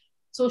acts,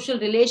 social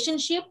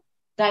relationship,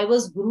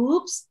 diverse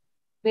groups,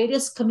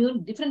 various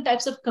different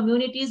types of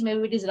communities,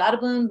 maybe it is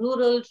urban,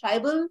 rural,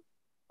 tribal,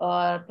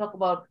 or talk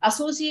about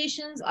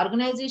associations,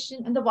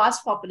 organization, and the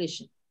vast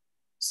population.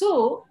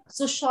 So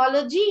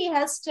sociology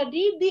has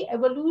studied the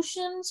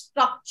evolution,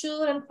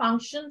 structure, and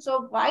functions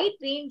of a wide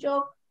range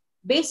of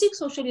basic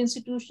social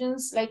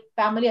institutions like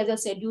family, as I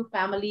said,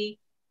 family,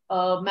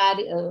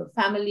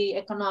 family,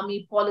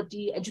 economy,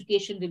 polity,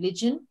 education,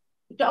 religion.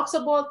 It talks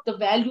about the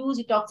values,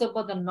 it talks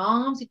about the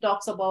norms, it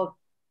talks about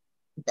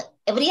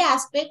every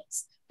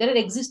aspects that are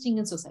existing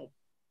in society.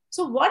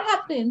 So what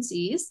happens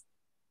is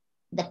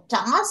the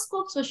task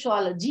of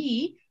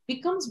sociology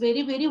becomes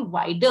very, very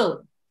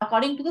wider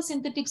according to the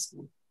synthetic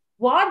school.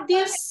 What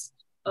this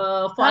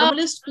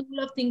formalist school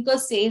of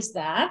thinkers says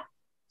that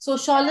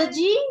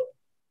sociology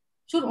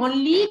should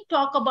only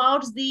talk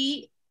about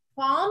the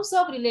forms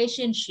of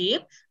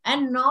relationship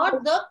and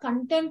not the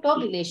content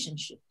of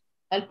relationship.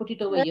 I'll put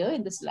it over here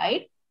in the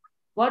slide.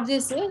 What they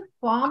say,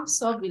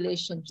 forms of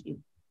relationship,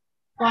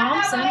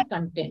 forms and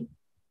content.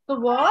 So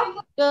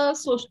what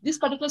this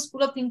particular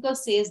school of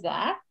thinkers says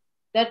that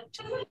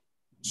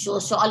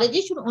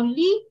sociology should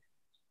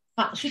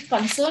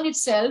concern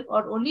itself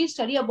or only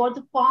study about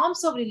the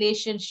forms of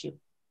relationship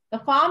The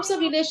forms of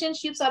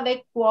relationships are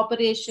like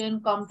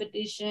cooperation,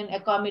 competition,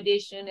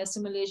 accommodation,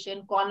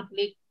 assimilation,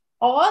 conflict.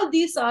 All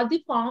these are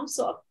the forms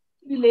of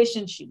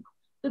relationship.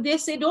 So they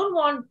say don't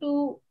want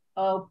to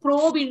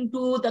probe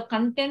into the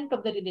content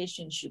of the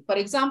relationship. For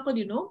example,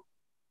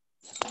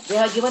 they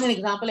have given an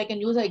example. I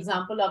can use an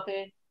example of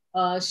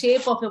a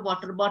shape of a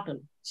water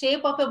bottle.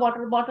 Shape of a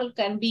water bottle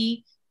can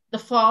be the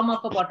form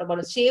of a water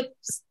bottle.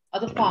 Shapes are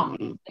the form.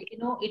 Like,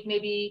 it may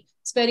be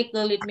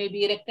spherical, it may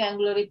be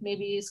rectangular, it may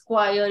be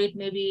square, it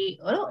may be,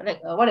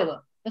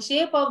 whatever. The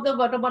shape of the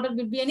water bottle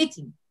will be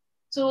anything.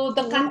 So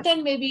the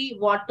content may be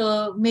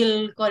water,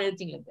 milk, or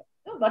anything like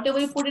that. Whatever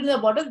you put in the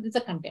bottle, this is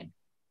the content.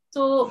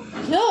 So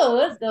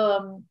here,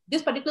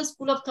 this particular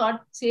school of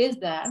thought says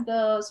that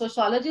the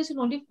sociologists should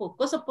only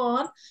focus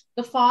upon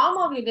the form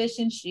of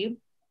relationship.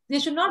 They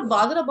should not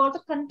bother about the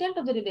content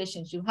of the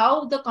relationship,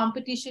 how the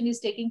competition is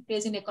taking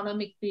place in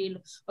economic field,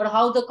 or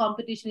how the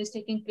competition is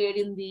taking place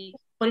in the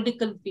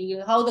political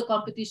field, how the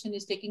competition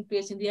is taking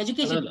place in the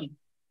education field.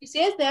 He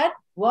says that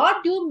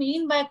what do you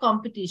mean by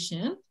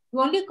competition? You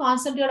only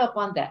concentrate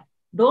upon that.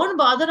 Don't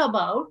bother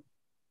about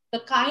the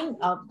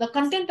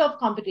content of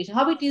competition,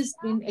 how it is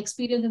been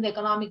experienced in the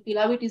economic field,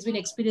 how it has been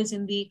experienced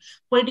in the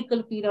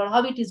political field, or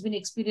how it has been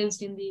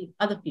experienced in the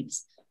other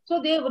fields.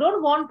 So they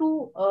don't want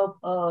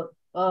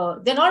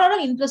to, they're not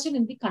interested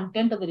in the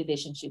content of the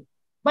relationship.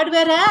 But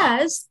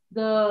whereas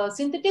the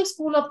synthetic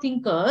school of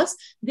thinkers,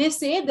 they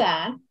say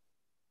that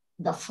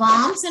the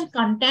forms and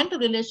content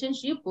of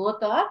relationship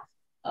both are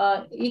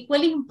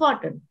equally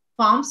important.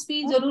 Forms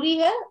भी जरूरी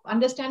है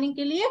understanding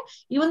के लिए,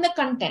 even the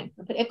content.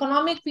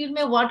 Economic field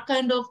में what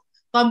kind of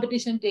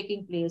competition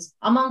taking place,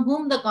 among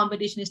whom the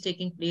competition is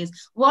taking place,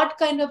 what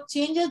kind of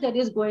changes that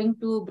is going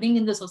to bring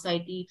in the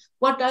society,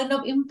 what kind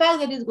of impact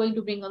that is going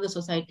to bring on the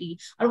society,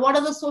 or what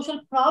are the social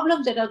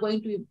problems that are going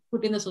to be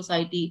put in the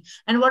society,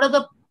 and what are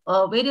the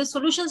various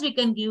solutions we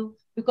can give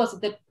because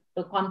of the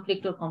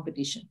conflict or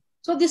competition.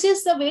 So this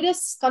is the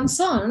various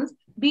concerns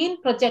being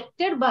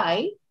projected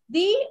by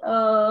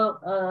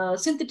the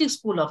synthetic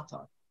school of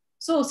thought.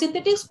 So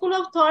synthetic school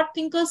of thought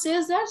thinker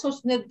says that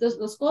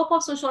the scope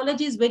of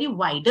sociology is very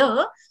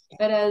wider,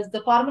 whereas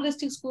the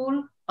formalistic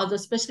school or the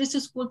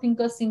specialistic school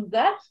thinkers think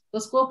that the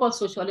scope of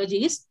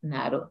sociology is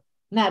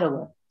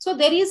narrower. So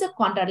there is a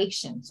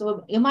contradiction.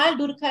 So Emile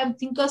Durkheim,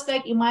 thinkers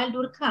like Emile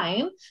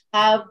Durkheim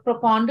have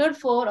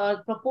proposed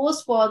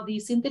for the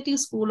synthetic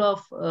school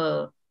of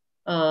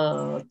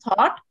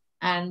thought,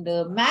 and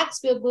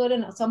Max Weber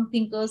and some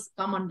thinkers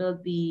come under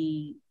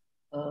the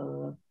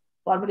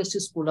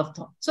formalistic school of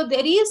thought. So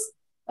there is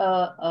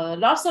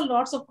lots and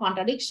lots of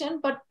contradiction,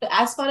 but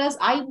as far as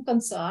I'm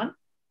concerned,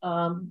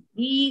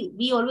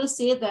 we always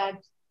say that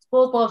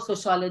scope of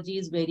sociology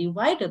is very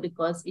wider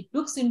because it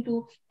looks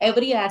into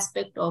every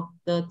aspect of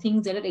the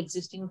things that are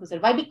existing in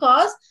society. Why?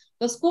 Because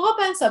the scope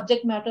and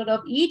subject matter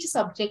of each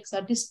subjects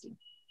are distinct.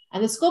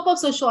 And the scope of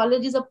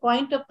sociology is a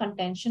point of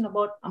contention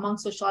among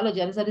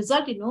sociology. As a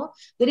result,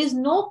 there is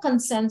no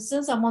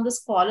consensus among the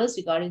scholars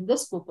regarding the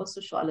scope of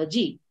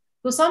sociology.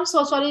 So some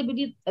sociology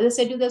believe, as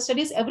I said, that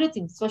studies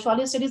everything.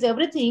 Sociology studies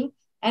everything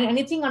and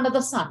anything under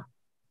the sun.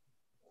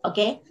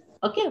 Okay.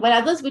 While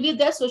others believe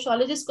that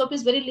sociology scope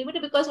is very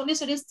limited because only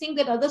studies think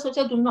that other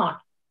sociology do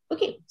not.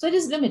 Okay. So it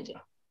is limited.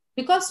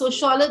 Because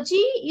sociology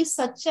is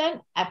such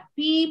an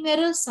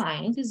ephemeral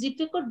science, it's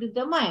difficult to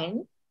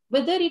determine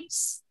whether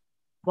its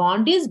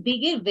boundaries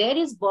begin, where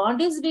its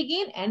boundaries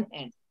begin and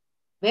end.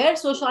 Where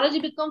sociology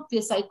becomes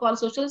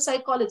social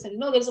psychology.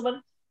 There's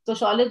one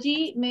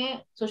sociology, sociology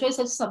is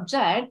such a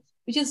subject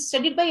which is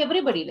studied by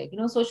everybody.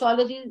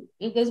 Sociology,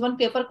 there's one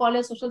paper called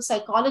as social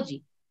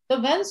psychology. So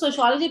when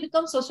sociology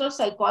becomes social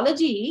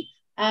psychology,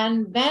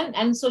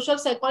 and social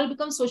psychology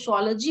becomes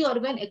sociology, or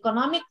when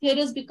economic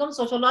theories become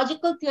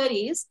sociological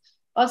theories,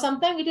 or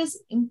sometimes it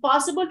is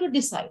impossible to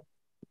decide.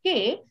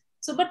 Okay.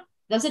 So, but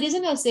that's the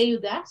reason I say you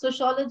that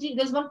sociology,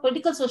 there's one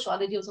political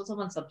sociology is also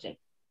one subject.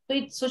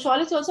 So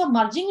sociology is also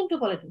merging into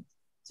politics.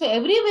 So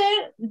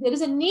everywhere there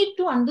is a need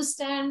to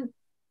understand,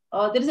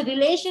 there is a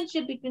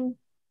relationship between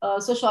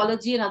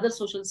sociology and other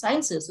social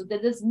sciences. So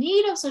there is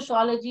need of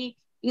sociology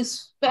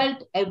is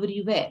felt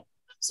everywhere.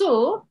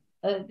 So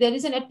there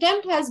is an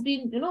attempt has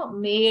been,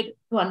 made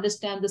to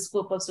understand the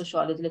scope of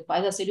sociology. Like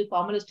I said,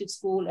 formalistic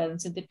school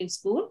and synthetic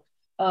school.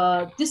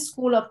 This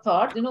school of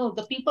thought,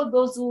 the people,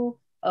 those who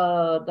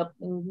the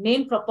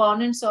main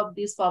proponents of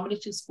this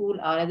formalistic school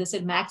are, as I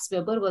said, Max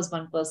Weber was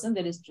one person.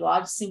 There is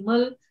George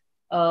Simmel,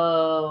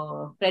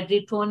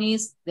 Frederick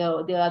Tonis. They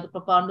are the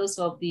proponents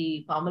of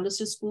the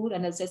formalistic school.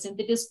 And as I said,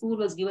 synthetic school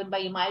was given by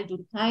Emile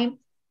Durkheim,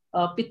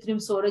 Pitrim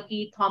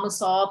Soraki, Thomas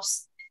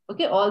Hobbes.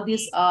 Okay, all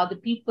these are the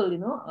people,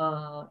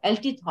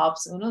 L.T.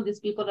 Hobbes, these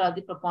people are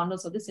the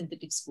proponents of the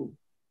synthetic school.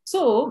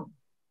 So,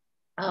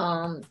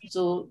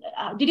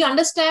 did you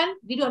understand?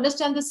 Did you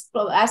understand this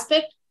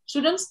aspect,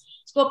 students?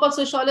 Scope of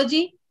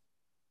sociology?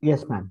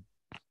 Yes, ma'am.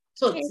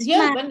 So Yes,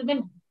 here,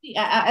 when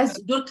as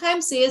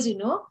Durkheim says,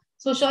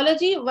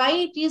 sociology, why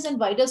it is in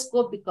wider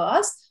scope?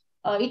 Because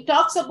it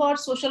talks about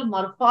social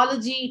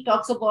morphology, it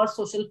talks about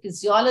social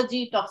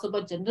physiology, it talks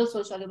about general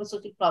sociology,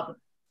 social problem.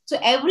 So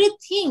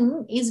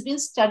everything is being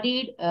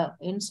studied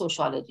in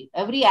sociology.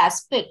 Every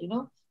aspect,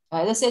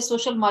 as I say,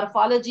 social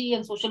morphology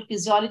and social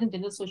physiology and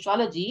general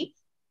sociology,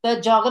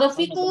 the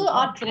geographical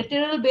or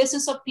territorial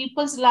basis of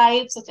people's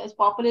lives, such as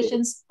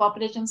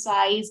population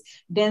size,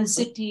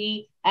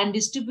 density, and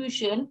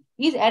distribution,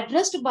 is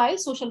addressed by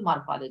social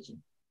morphology.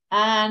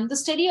 And the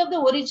study of the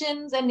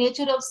origins and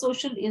nature of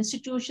social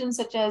institutions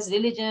such as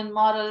religion,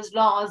 morals,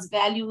 laws,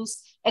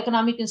 values,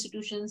 economic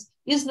institutions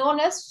is known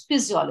as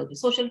physiology,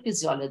 social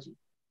physiology.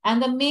 And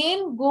the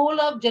main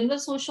goal of general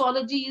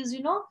sociology is,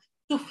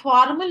 to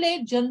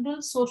formulate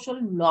general social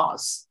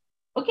laws.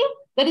 Okay,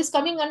 that is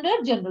coming under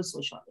general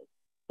sociology.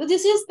 So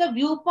this is the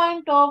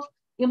viewpoint of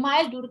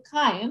Emile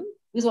Durkheim,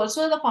 who is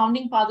also the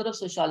founding father of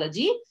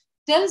sociology,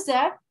 tells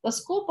that the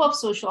scope of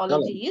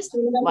sociology is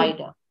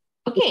wider.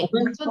 Okay,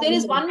 so there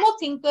is one more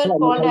thinker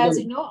called as,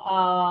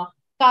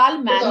 Carl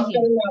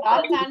Mannheim.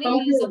 Carl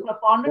Mannheim is a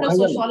proponent of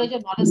sociology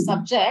and knowledge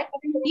subject.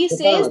 He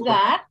says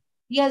that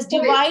he has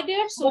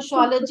divided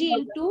sociology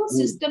into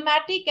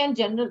systematic and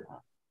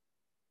general.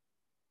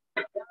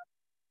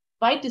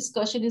 Why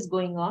discussion is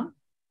going on?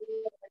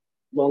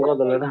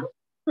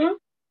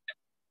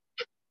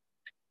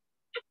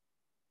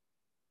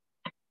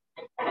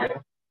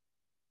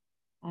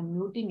 I'm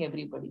muting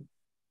everybody.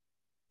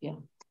 Yeah.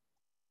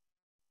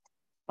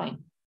 Fine.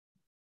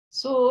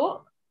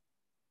 So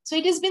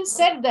it has been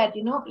said that,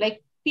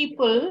 like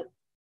people,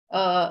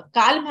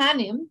 Carl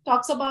Mannheim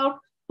talks about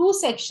two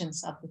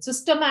sections of it,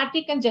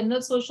 systematic and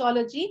general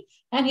sociology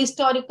and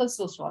historical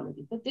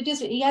sociology. But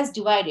he has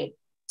divided.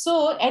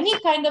 So any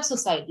kind of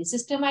society,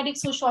 systematic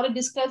sociology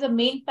describes the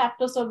main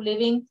factors of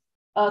living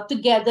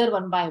together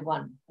one by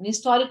one. And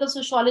historical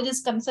sociology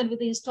is concerned with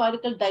the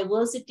historical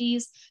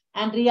diversities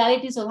and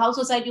realities of how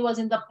society was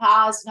in the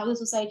past, how the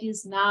society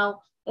is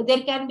now.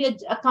 There can be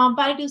a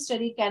comparative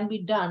study can be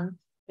done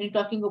when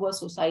you're talking about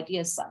society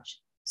as such.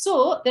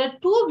 So there are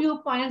two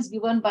viewpoints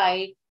given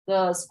by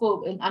the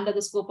scope under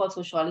the scope of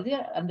sociology,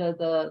 under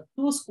the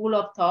two school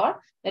of thought,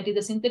 that is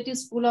the synthetic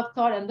school of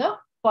thought and the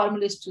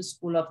formalist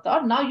school of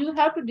thought. Now you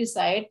have to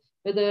decide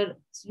whether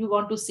you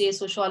want to say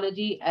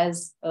sociology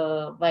as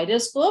a wider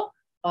scope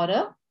or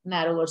a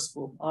narrower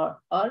scope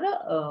or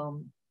a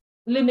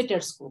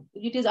limited scope.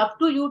 It is up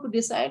to you to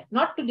decide,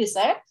 not to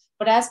decide,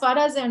 but as far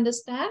as I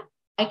understand,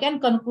 I can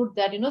conclude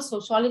that,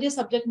 sociology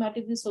subject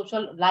matter is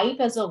social life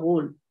as a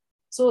whole.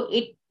 So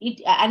it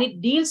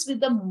deals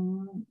with the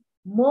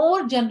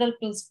more general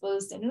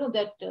principles and,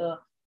 that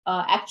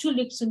actually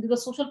looks into the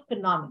social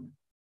phenomena.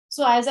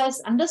 So as I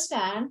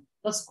understand,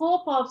 the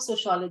scope of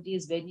sociology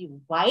is very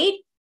wide,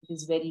 it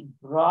is very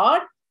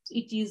broad,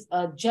 it is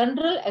a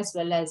general as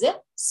well as a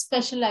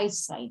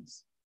specialized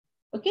science.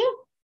 Okay?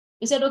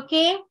 Is that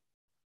okay?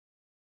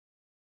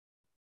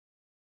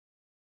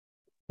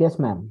 Yes,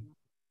 ma'am.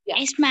 Yeah.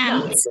 Yes,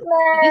 ma'am. This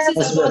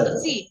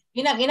is see,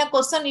 in a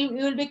question, you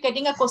will be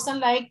getting a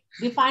question like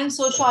define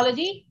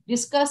sociology,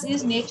 discuss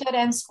its nature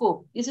and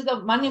scope. This is the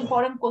one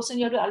important question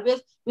you have to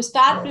always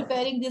start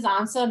preparing this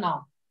answer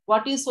now.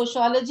 What is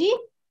sociology?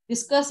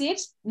 Discuss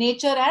its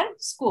nature and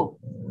scope.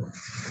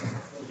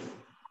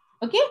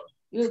 Okay,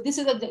 this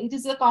is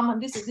the common.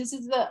 This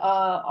is the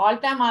all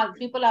time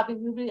people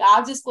will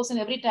ask this question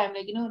every time,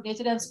 like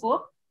nature and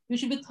scope. You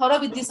should be thorough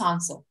with this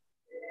answer.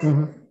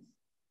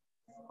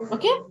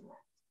 Okay.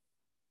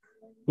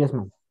 Yes,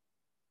 ma'am.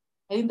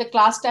 I think the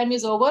class time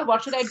is over.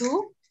 What should I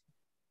do?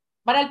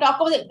 But I'll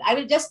talk about it. I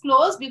will just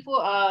close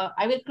before.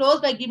 I will close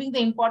by giving the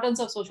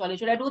importance of sociology.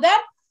 Should I do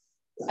that?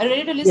 Are you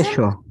ready to listen? Yes,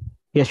 sure.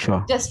 Yes,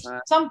 sure. Just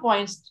some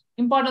points.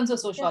 Importance of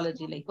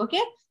sociology, like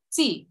okay.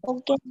 See,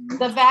 okay.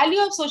 The value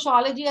of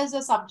sociology as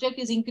a subject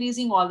is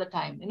increasing all the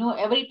time.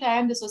 Every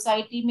time the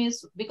society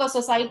because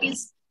society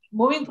is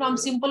moving from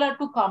simpler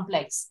to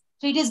complex.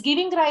 So it is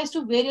giving rise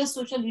to various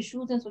social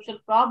issues and social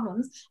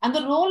problems. And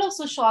the role of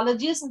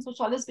sociologists and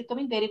sociologists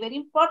becoming very, very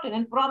important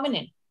and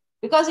prominent.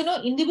 Because,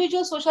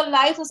 individual social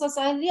lives of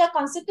society are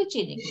constantly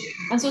changing.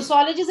 And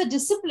sociology is a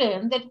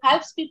discipline that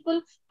helps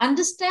people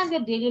understand their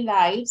daily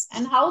lives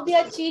and how they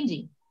are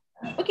changing.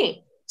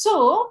 Okay.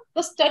 So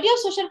the study of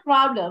social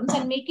problems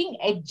and making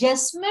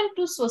adjustment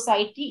to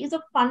society is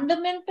a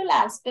fundamental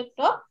aspect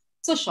of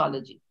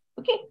sociology.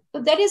 Okay.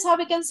 So that is how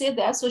we can say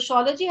that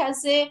sociology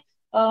has a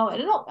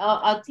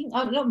I think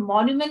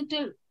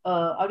monumental,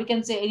 or we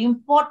can say an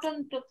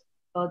important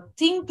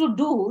thing to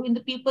do in the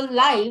people's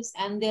lives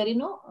and their,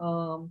 in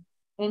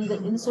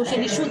the social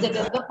issues that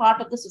are the part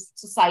of the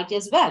society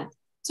as well.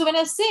 So when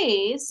I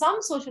say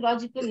some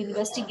sociological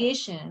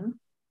investigation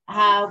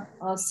have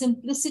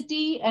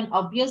simplicity and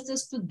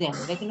obviousness to them,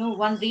 like,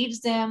 one reads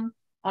them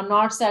or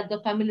nods at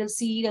the familiar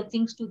seed and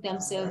thinks to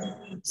themselves.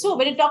 So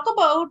when you talk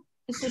about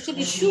the social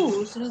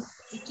issues,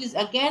 which is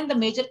again the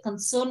major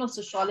concern of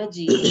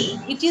sociology,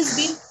 it is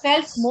being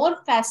felt more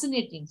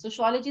fascinating.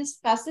 Sociology is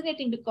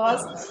fascinating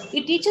because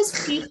it teaches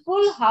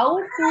people how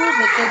to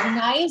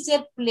recognize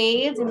their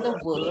place in the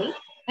world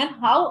and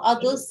how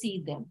others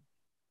see them.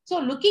 So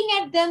looking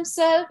at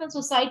themselves and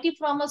society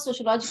from a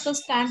sociological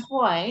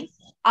standpoint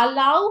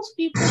allows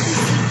people to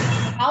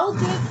see how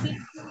they fit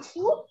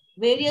into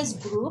various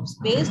groups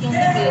based on the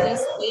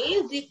various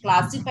ways they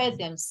classify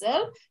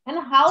themselves and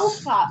how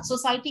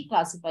society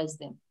classifies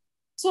them.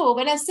 So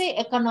when I say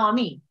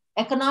economy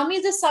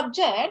is a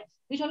subject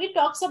which only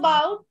talks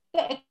about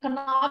the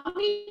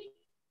economy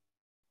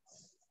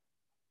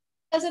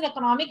as an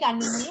economic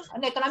animal,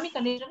 an economic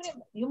condition of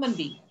a human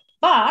being.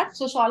 But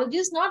sociology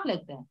is not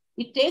like that.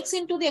 It takes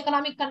into the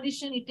economic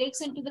condition, it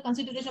takes into the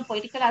consideration of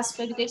political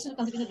aspect, it takes into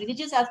consideration the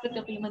religious aspect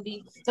of human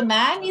being. So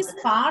man is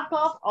part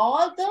of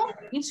all the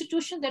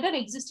institutions that are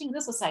existing in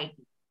the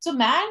society. So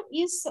man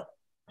is,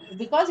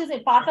 because he's a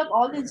part of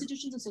all the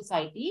institutions of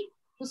society,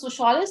 the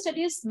sociology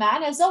studies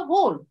man as a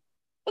whole.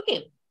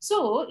 Okay,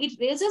 so it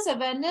raises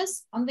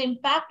awareness on the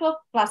impact of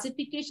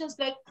classifications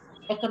like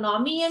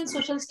economy and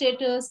social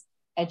status,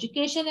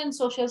 education and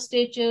social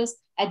status,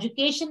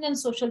 education and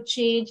social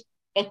change,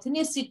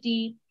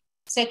 ethnicity,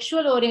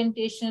 sexual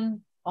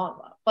orientation,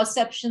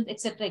 perception,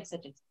 etc.,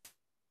 etc.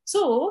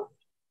 So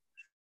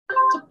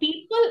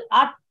people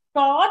are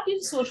taught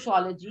in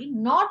sociology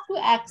not to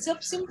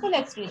accept simple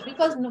explanation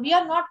because we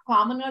are not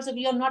commoners,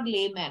 we are not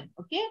laymen.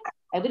 Okay,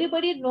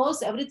 everybody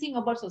knows everything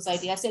about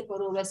society. Aise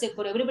karo, waise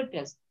karo, everybody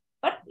tells.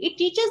 But it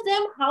teaches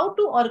them how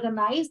to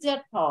organize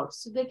their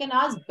thoughts. So they can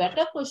ask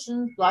better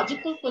questions,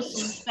 logical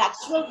questions,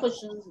 factual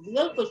questions,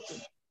 real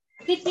questions.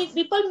 It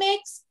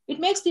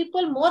makes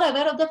people more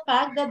aware of the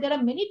fact that there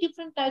are many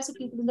different types of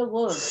people in the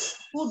world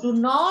who do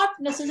not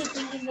necessarily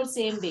think in the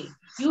same way.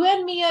 You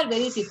and me are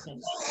very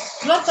different.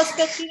 Your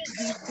perspective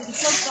is different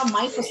from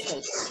my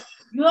perspective.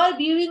 Your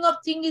viewing of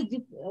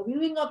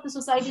viewing of the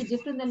society is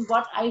different than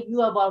what I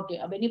view about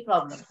it, of any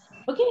problem.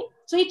 Okay,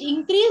 so it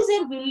increases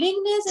their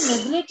willingness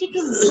and ability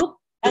to look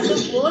at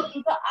the world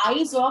through the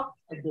eyes of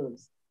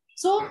others.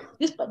 So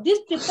this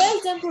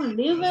prepares them to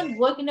live and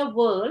work in a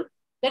world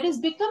that is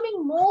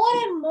becoming more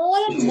and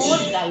more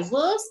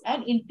diverse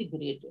and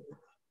integrated.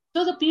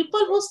 So the people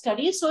who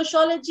study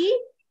sociology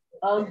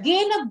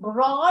gain a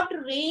broad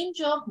range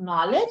of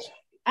knowledge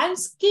and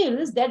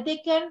skills that they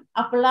can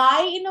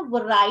apply in a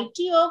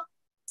variety of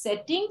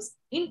settings,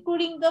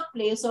 including the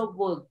place of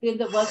work, in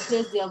the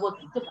workplace they are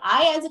working. So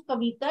I, as a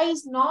Kavita,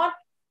 is not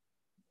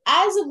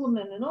as a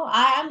woman,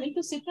 I am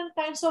into different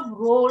kinds of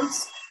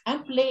roles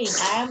I'm playing.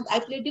 I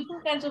play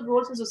different kinds of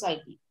roles in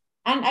society.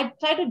 And I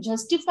try to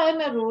justify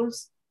my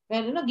roles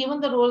when, given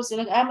the roles,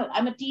 like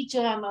I'm a teacher,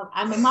 I'm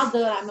a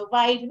mother, I'm a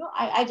wife,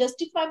 I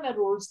justify my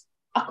roles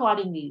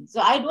accordingly. So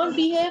I don't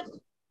behave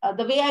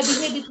the way I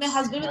behave with my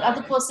husband, with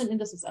other person in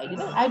the society.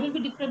 I will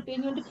be different,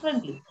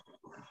 differently.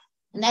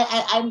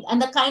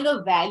 And the kind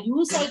of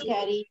values I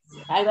carry,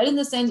 I value in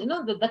the sense,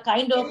 the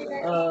kind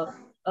of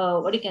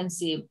what you can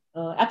say,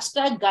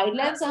 abstract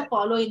guidelines I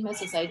follow in my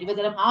society,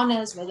 whether I'm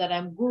honest, whether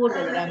I'm good,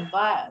 whether I'm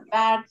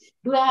bad,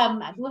 do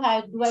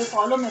I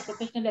follow my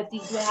professional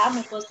ethics, do I have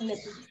my personal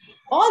ethics?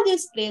 All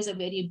this plays a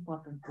very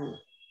important role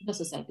in the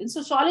society. And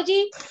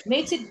sociology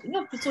makes it,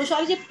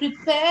 sociology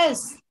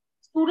prepares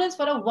students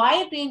for a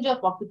wide range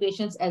of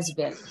occupations as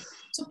well.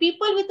 So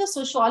people with a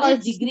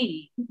sociology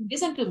degree,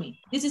 listen to me,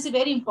 this is a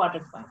very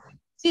important point.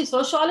 See,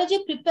 sociology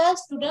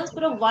prepares students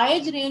for a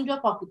wide range of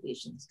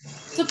occupations.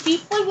 So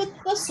people with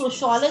a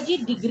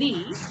sociology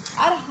degree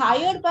are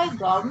hired by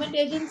government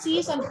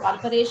agencies and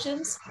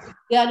corporations.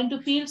 They are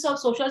into fields of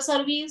social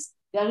service.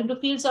 They are into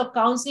fields of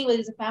counseling, whether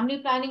it's a family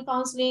planning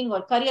counseling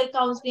or career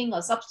counseling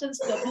or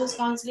substance abuse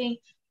counseling,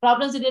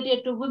 problems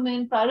related to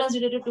women, problems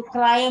related to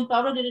crime,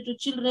 problems related to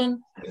children,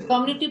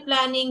 community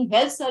planning,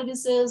 health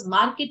services,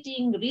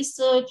 marketing,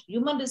 research,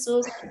 human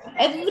resource,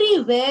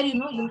 everywhere,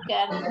 you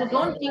can,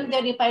 don't think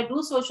that if I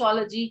do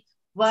sociology,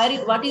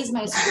 what is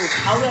my scope,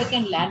 how I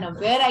can land up,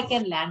 where I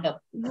can land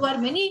up.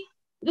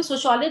 The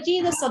sociology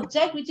is a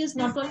subject which is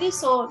not only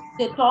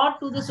taught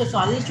to the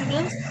sociology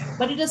students,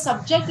 but it is a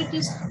subject which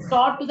is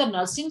taught to the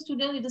nursing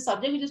students, it is a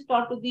subject which is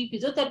taught to the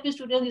physiotherapy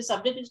students, it is a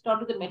subject which is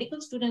taught to the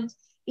medical students,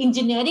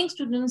 engineering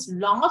students,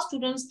 law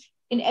students.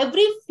 In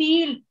every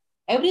field,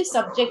 every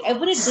subject,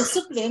 every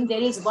discipline,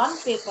 there is one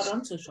paper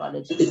on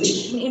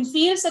sociology. In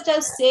fields such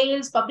as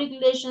sales, public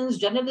relations,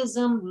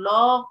 journalism,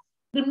 law,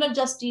 criminal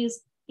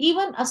justice,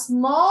 even a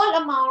small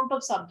amount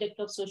of subject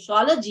of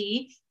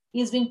sociology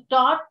is being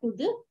taught to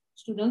the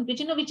students,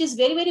 which is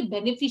very, very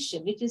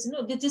beneficial,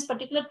 this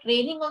particular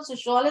training on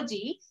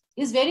sociology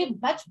is very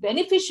much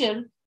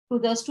beneficial to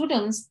the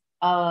students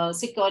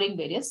securing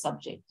various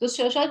subjects. So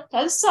sociology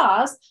tells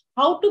us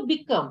how to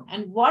become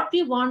and what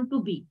we want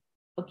to be.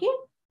 Okay,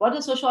 what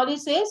the sociology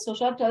says,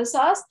 sociology tells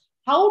us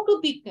how to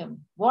become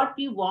what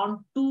we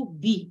want to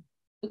be.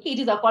 Okay, it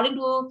is according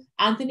to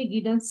Anthony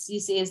Giddens, he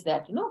says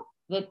that,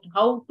 that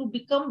how to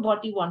become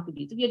what you want to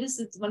be. So here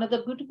is one of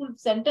the beautiful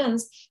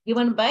sentence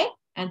given by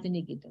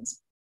Anthony Giddens.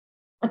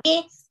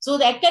 Okay, so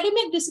the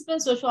academic discipline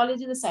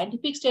sociology is the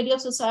scientific study of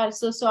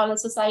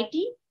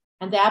society,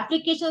 and the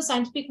application of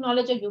scientific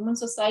knowledge of human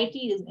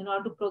society is in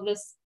order to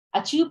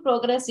achieve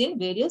progress in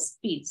various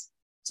fields.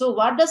 So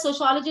what does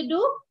sociology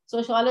do?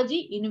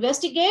 Sociology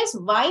investigates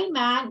why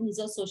man is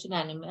a social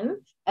animal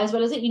as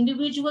well as the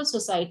individual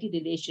society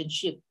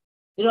relationship.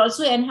 It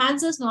also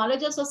enhances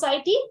knowledge of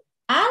society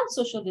and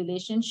social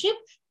relationship.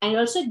 And it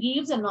also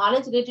gives a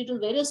knowledge related to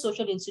various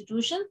social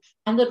institutions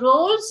and the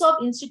roles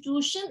of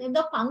institution in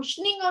the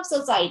functioning of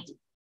society.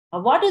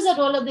 What is the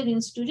role of the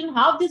institution?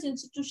 How this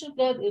institution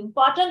plays an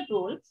important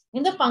role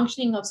in the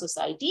functioning of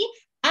society.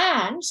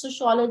 And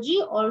sociology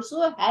also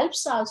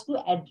helps us to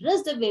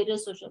address the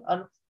various social or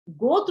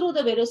go through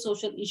the various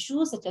social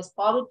issues such as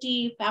poverty,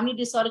 family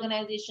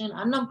disorganization,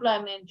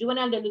 unemployment,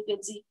 juvenile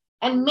delinquency,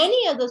 and many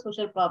other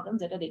social problems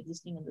that are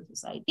existing in the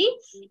society.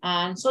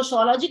 And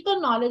sociological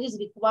knowledge is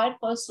required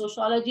for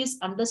sociology's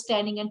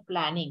understanding and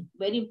planning.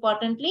 Very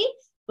importantly,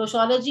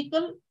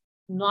 sociological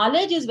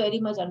knowledge is very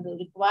much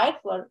required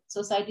for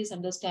society's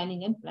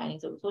understanding and planning.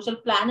 So social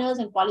planners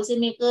and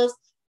policymakers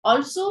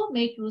also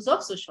make use of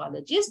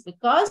sociologists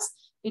because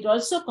it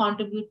also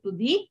contributes to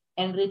the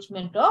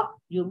enrichment of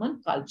human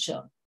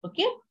culture.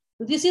 Okay,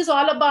 so this is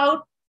all about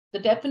the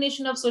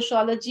definition of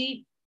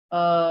sociology,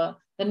 the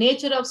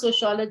nature of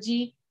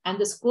sociology, and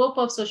the scope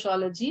of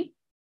sociology.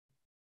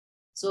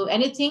 So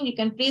anything you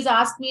can please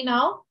ask me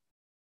now.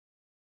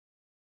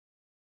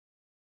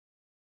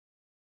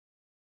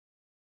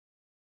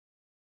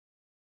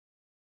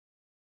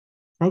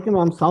 Thank you,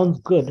 ma'am. Sounds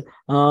good.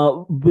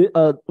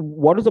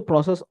 What is the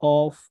process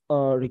of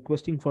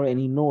requesting for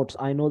any notes?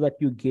 I know that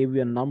you gave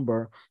your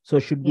number. So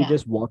should we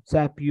just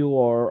WhatsApp you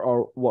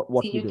or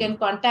what? See, you can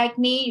contact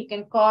me. You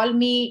can call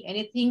me.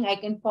 Anything. I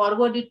can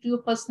forward it to you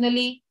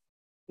personally.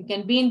 You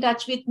can be in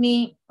touch with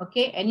me.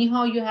 Okay.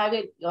 Anyhow, you have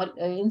your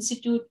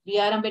institute,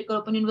 B.R. Ambedkar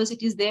Open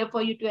University is there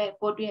for you to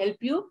help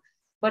you.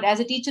 But as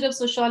a teacher of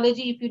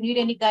sociology, if you need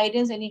any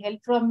guidance, any help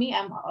from me,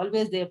 I'm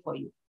always there for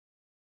you.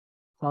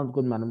 Sounds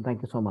good, madam.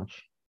 Thank you so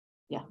much.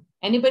 Yeah.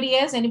 Anybody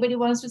else? Anybody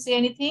wants to say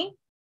anything?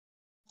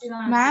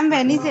 Ma'am,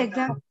 when is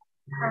exam?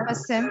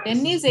 First sem.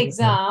 When is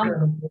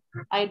exam?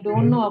 I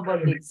don't know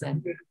about the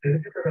exam.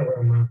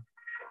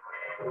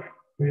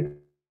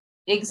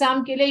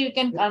 Exam ke liye you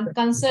can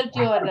consult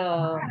your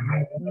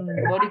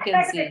what you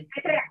can say.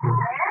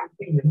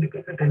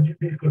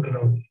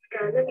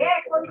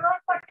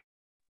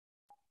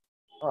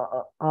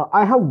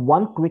 I have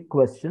one quick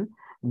question.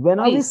 When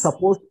are we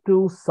supposed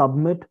to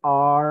submit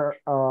our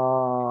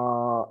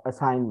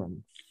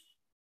assignments?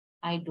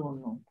 I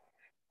don't know.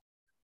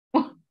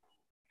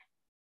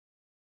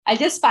 I'll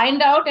just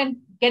find out and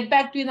get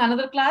back to you in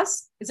another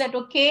class. Is that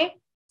okay?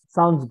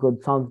 Sounds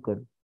good. Sounds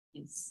good.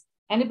 Yes.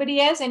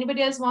 Anybody else?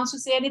 Anybody else wants to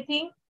say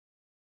anything?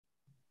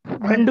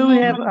 When do we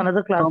have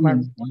another class,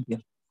 ma'am?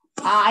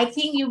 I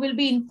think you will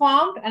be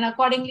informed, and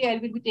accordingly, I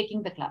will be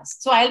taking the class.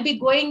 So I'll be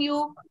going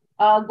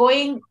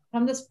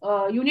from this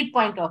unit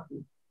point of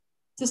view,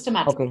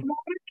 systematic. Okay.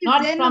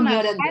 Not from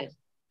here and there.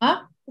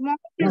 Huh? Tomorrow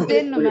it is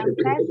there, no, ma'am.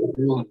 Class.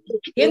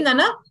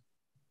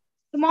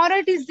 Tomorrow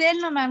it is there,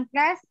 no, ma'am.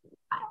 Class.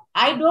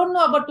 I don't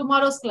know about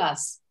tomorrow's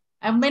class.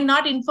 I may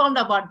not informed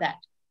about that.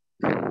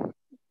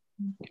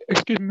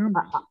 Excuse me.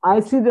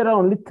 I see there are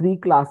only 3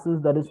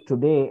 classes, that is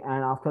today,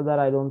 and after that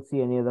I don't see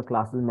any other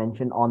classes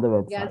mentioned on the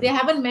website. Yeah, they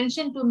haven't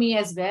mentioned to me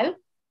as well.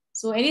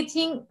 So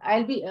anything,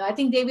 I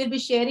think they will be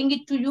sharing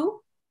it to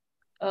you.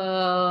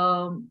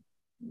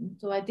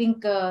 So I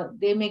think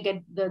they may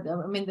get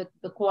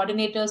the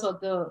coordinators or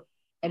the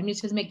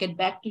administrators may get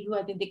back to you.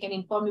 I think they can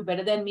inform you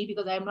better than me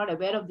because I'm not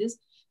aware of this,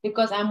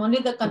 because I'm only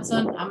the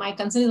concern. My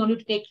concern is only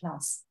to take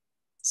class.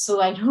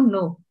 So I don't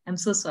know. I'm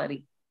so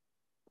sorry.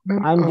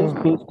 I'm just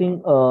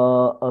pasting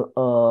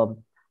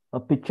a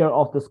picture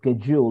of the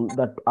schedule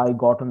that I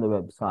got on the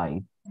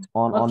website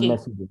on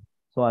messaging.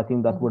 So I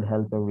think that would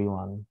help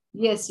everyone.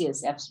 Yes,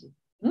 absolutely.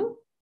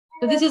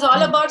 So this is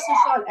all about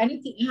social.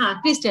 Anything?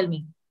 Please tell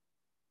me.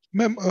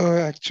 Ma'am,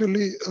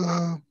 actually,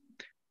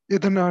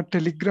 ఏదైనా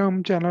Telegram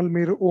channel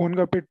మీరు own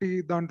గా పెట్టి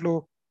దాంట్లో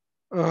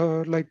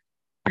like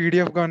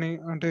PDF కానీ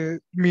అంటే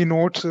మీ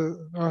notes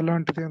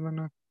అలాంటిది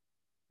ఏదైనా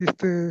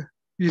ఇస్తే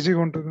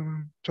ఈజీగా ఉంటుంది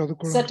మ్యామ్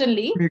చదువుకోవడం.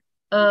 Certainly.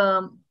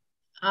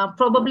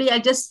 Probably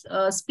I'll just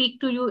speak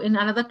to you in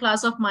another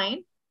class of mine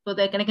so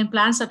that I can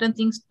plan certain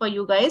things for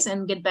you guys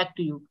and get back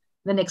to you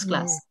the next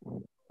class.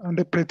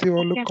 అంటే ప్రతి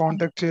వాళ్ళు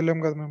contact చేయలేం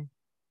కదా ma'am.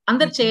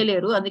 అందరు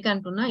చేయలేరు, అందుకే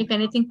అంటున్నా. If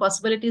anything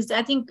possibilities,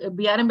 I think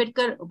B.R.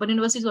 Ambedkar Open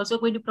University is also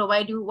going to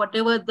provide you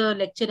whatever the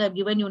lecture I've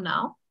given you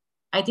now.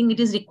 I think it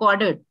is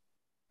recorded,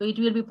 so it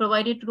will be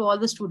provided to all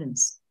the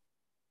students.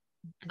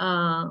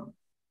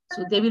 So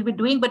they will be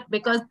doing, but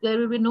because there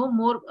will be no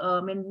more,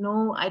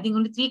 I think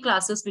only 3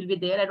 classes will be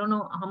there. I don't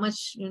know how much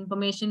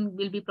information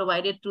will be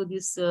provided to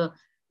this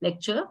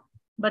lecture,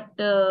 but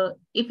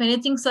if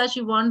anything such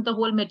you want the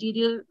whole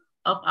material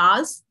of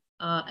ours,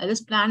 I'll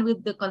just plan with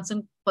the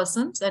concerned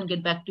persons and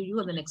get back to you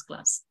in the next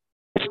class.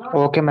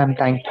 Okay, ma'am.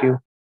 Thank you.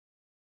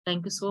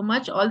 Thank you so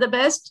much. All the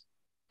best.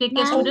 Take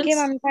care, students. Okay,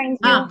 ma'am. Thank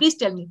you. Please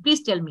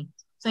tell me.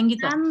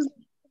 Sangeeta. Ma'am,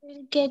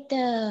 we'll get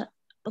the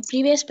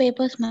previous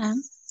papers, ma'am.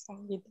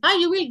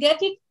 You will get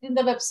it in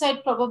the website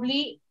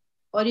probably,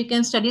 or you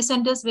can study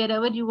centers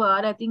wherever you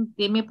are. I think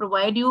they may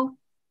provide you.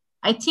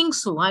 I think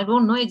so. I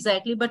don't know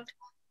exactly, but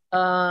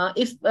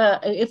if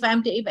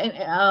I'm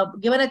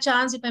given a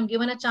chance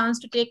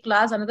to take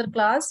another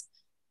class,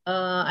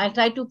 I'll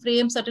try to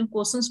frame certain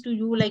questions to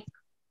you, like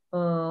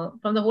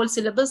from the whole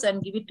syllabus and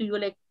give it to you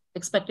like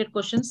expected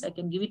questions. I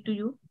can give it to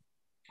you.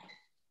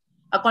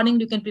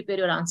 Accordingly, you can prepare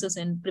your answers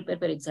and prepare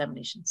for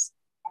examinations.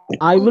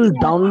 I will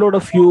download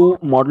a few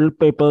model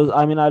papers.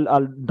 I mean,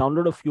 I'll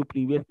download a few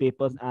previous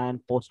papers and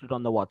post it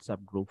on the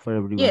WhatsApp group for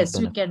everyone. Yes,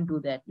 you can do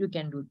that. You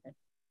can do that.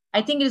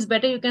 I think it's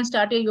better you can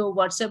start your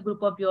WhatsApp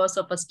group of yours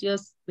or first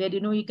years where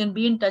you can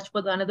be in touch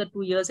for another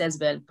 2 years as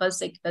well.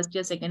 First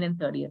year, second and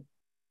third year.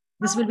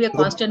 This will be a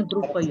constant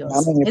group for yours.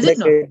 Is it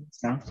not?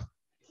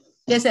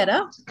 Yes,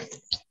 Sarah?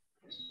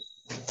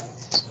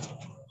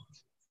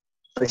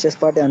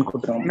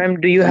 Ma'am,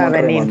 do you have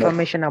any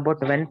information about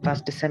when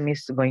first sem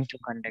is going to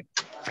conduct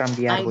from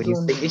the I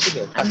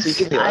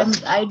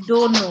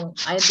don't know.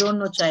 I don't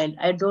know, child.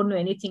 I don't know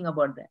anything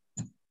about that.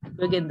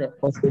 Begin there.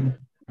 Okay.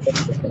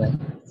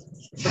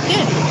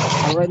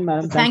 All right,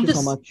 madam. Thank you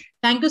so much.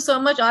 Thank you so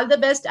much. All the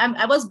best.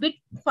 I was a bit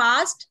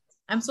fast.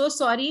 I'm so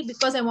sorry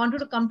because I wanted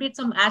to complete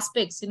some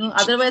aspects.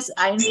 Otherwise,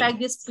 in fact,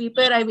 this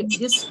paper,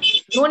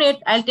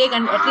 I'll take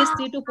at least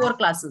 3 to 4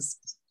 classes.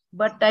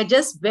 But I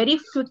just very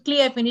quickly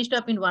I finished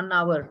up in 1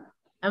 hour.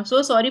 I'm so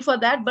sorry for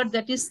that, but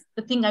that is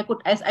the thing I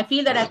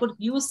feel that I could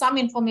use some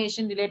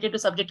information related to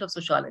subject of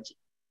sociology.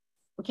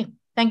 Okay.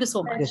 Thank you so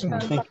much. Yes,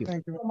 ma'am. Thank you.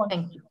 Thank you.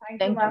 Thank you,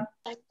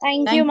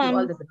 Thank you, ma'am.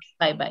 all the best.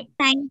 Bye-bye.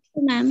 Thank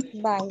you, ma'am.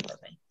 Bye.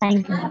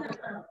 Thank you.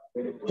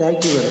 Thank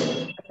you.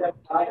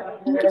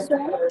 Thank you so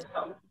much.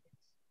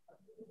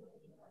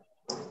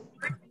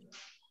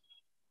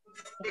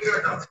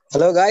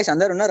 Hello guys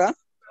అందరు ఉన్నారా?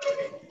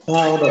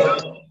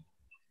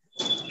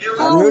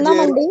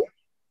 ఉన్నామండి.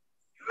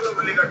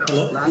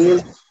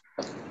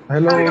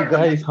 Hello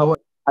guys how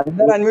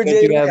అందరూ unmute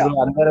చేయరు.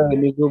 అందరూ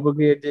ఎన్ని group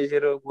create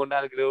చేశారు?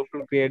 3-4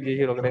 గ్రూపులు create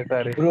చేశారు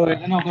ఒకటేసారి. బ్రో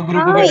ఏదైనా ఒక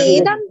గ్రూప్ ఏ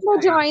దాంట్లో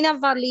జాయిన్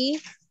అవ్వాలి?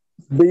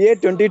 BA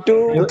 22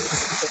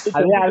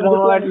 అదే అర్థం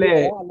అవ్వట్లే.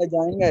 అలా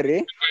జాయిన్ గారి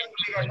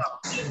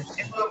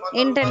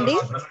ఏంటండి?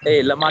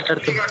 ఇలా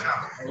మాట్లాడుతున్నా.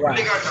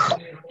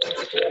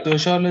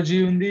 సోషియాలజీ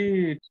ఉంది.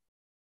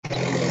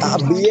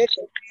 BA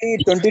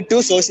 22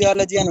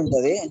 సోషియాలజీ అని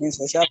ఉంటది. నేను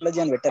సోషియాలజీ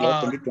అని పెట్టాలి.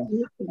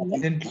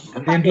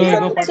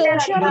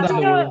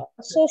 22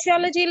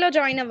 సోషియాలజీలో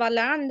జాయిన్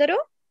అవ్వాలా అందరూ?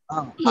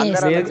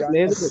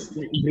 లేదు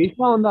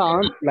గ్రీష్మ ఉందా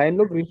లైన్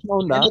లో? గ్రీష్మ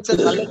ఉందా?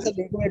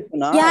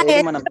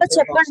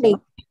 చెప్పండి.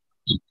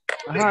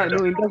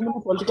 నువ్వు ఇంతకు ముందు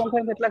పొలిటికల్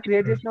సైన్స్ ఎట్లా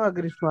క్రియేట్ చేసినావా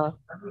గ్రీష్మ?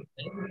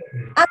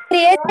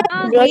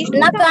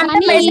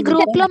 ఈ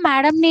గ్రూప్ లో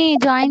మేడం ని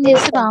జాయిన్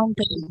చేస్తే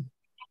బాగుంటుంది.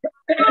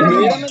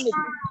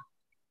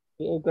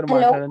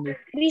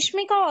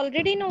 గ్రీష్మిక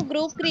ఆల్రెడీ నువ్వు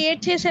గ్రూప్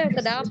క్రియేట్ చేసావు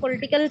కదా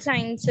పొలిటికల్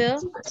సైన్స్.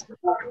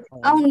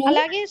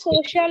 అలాగే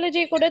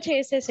సోషియాలజీ కూడా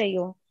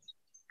చేసేసావు.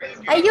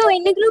 అయ్యో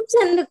ఎన్ని గ్రూప్స్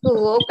ఎందుకు?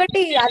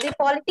 ఒకటి అది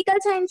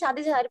పొలిటికల్ సైన్స్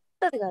అది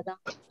సరిపోతుంది కదా.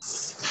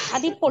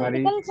 అది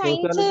పొలిటికల్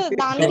సైన్స్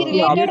దానికి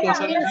రిలేటెడ్.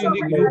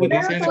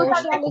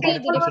 Sociology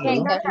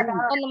different.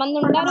 కొంతమంది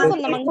ఉంటారు,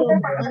 కొంతమంది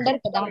ఉండరు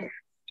కదా.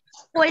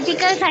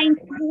 పొలిటికల్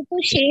సైన్స్ గ్రూప్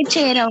షేర్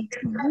చేయరు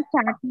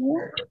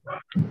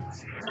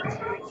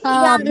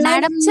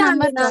మేడం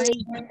నంబర్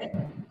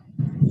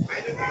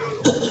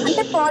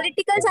అంటే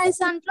పొలిటికల్ సైన్స్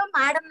దాంట్లో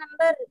మేడం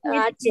నంబర్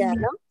యాడ్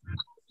చేయాలా?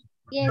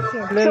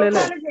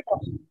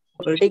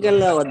 పొలిటికల్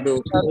వద్దు,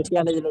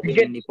 సోషియాలజీలో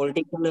చేయండి.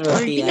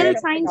 Political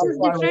science is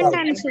different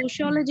and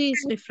sociology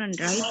is different,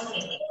 right?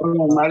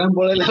 Madam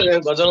बोले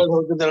గజవ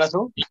होते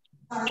తెలుసు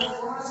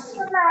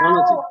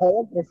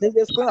మెసేజ్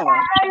చేసుకున్నావా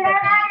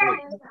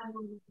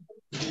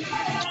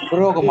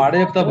బ్రో? ఒక మాట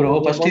చెప్తా బ్రో,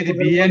 ఫస్ట్ ఇది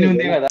BA అని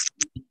ఉంది కదా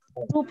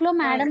గ్రూప్ లో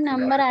మేడం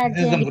నంబర్ యాడ్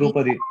చేయండి. గ్రూప్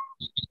అది.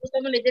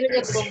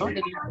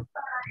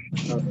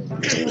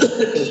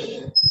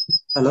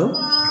 Hello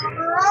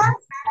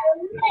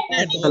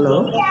hello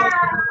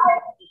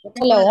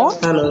hello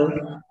hello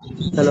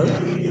hello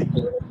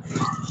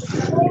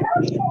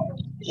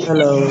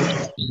hello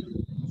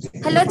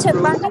hello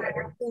చెప్పండి.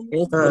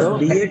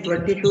 BA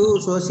 22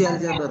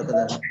 సోషియాలజీ అన్నారు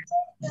కదా.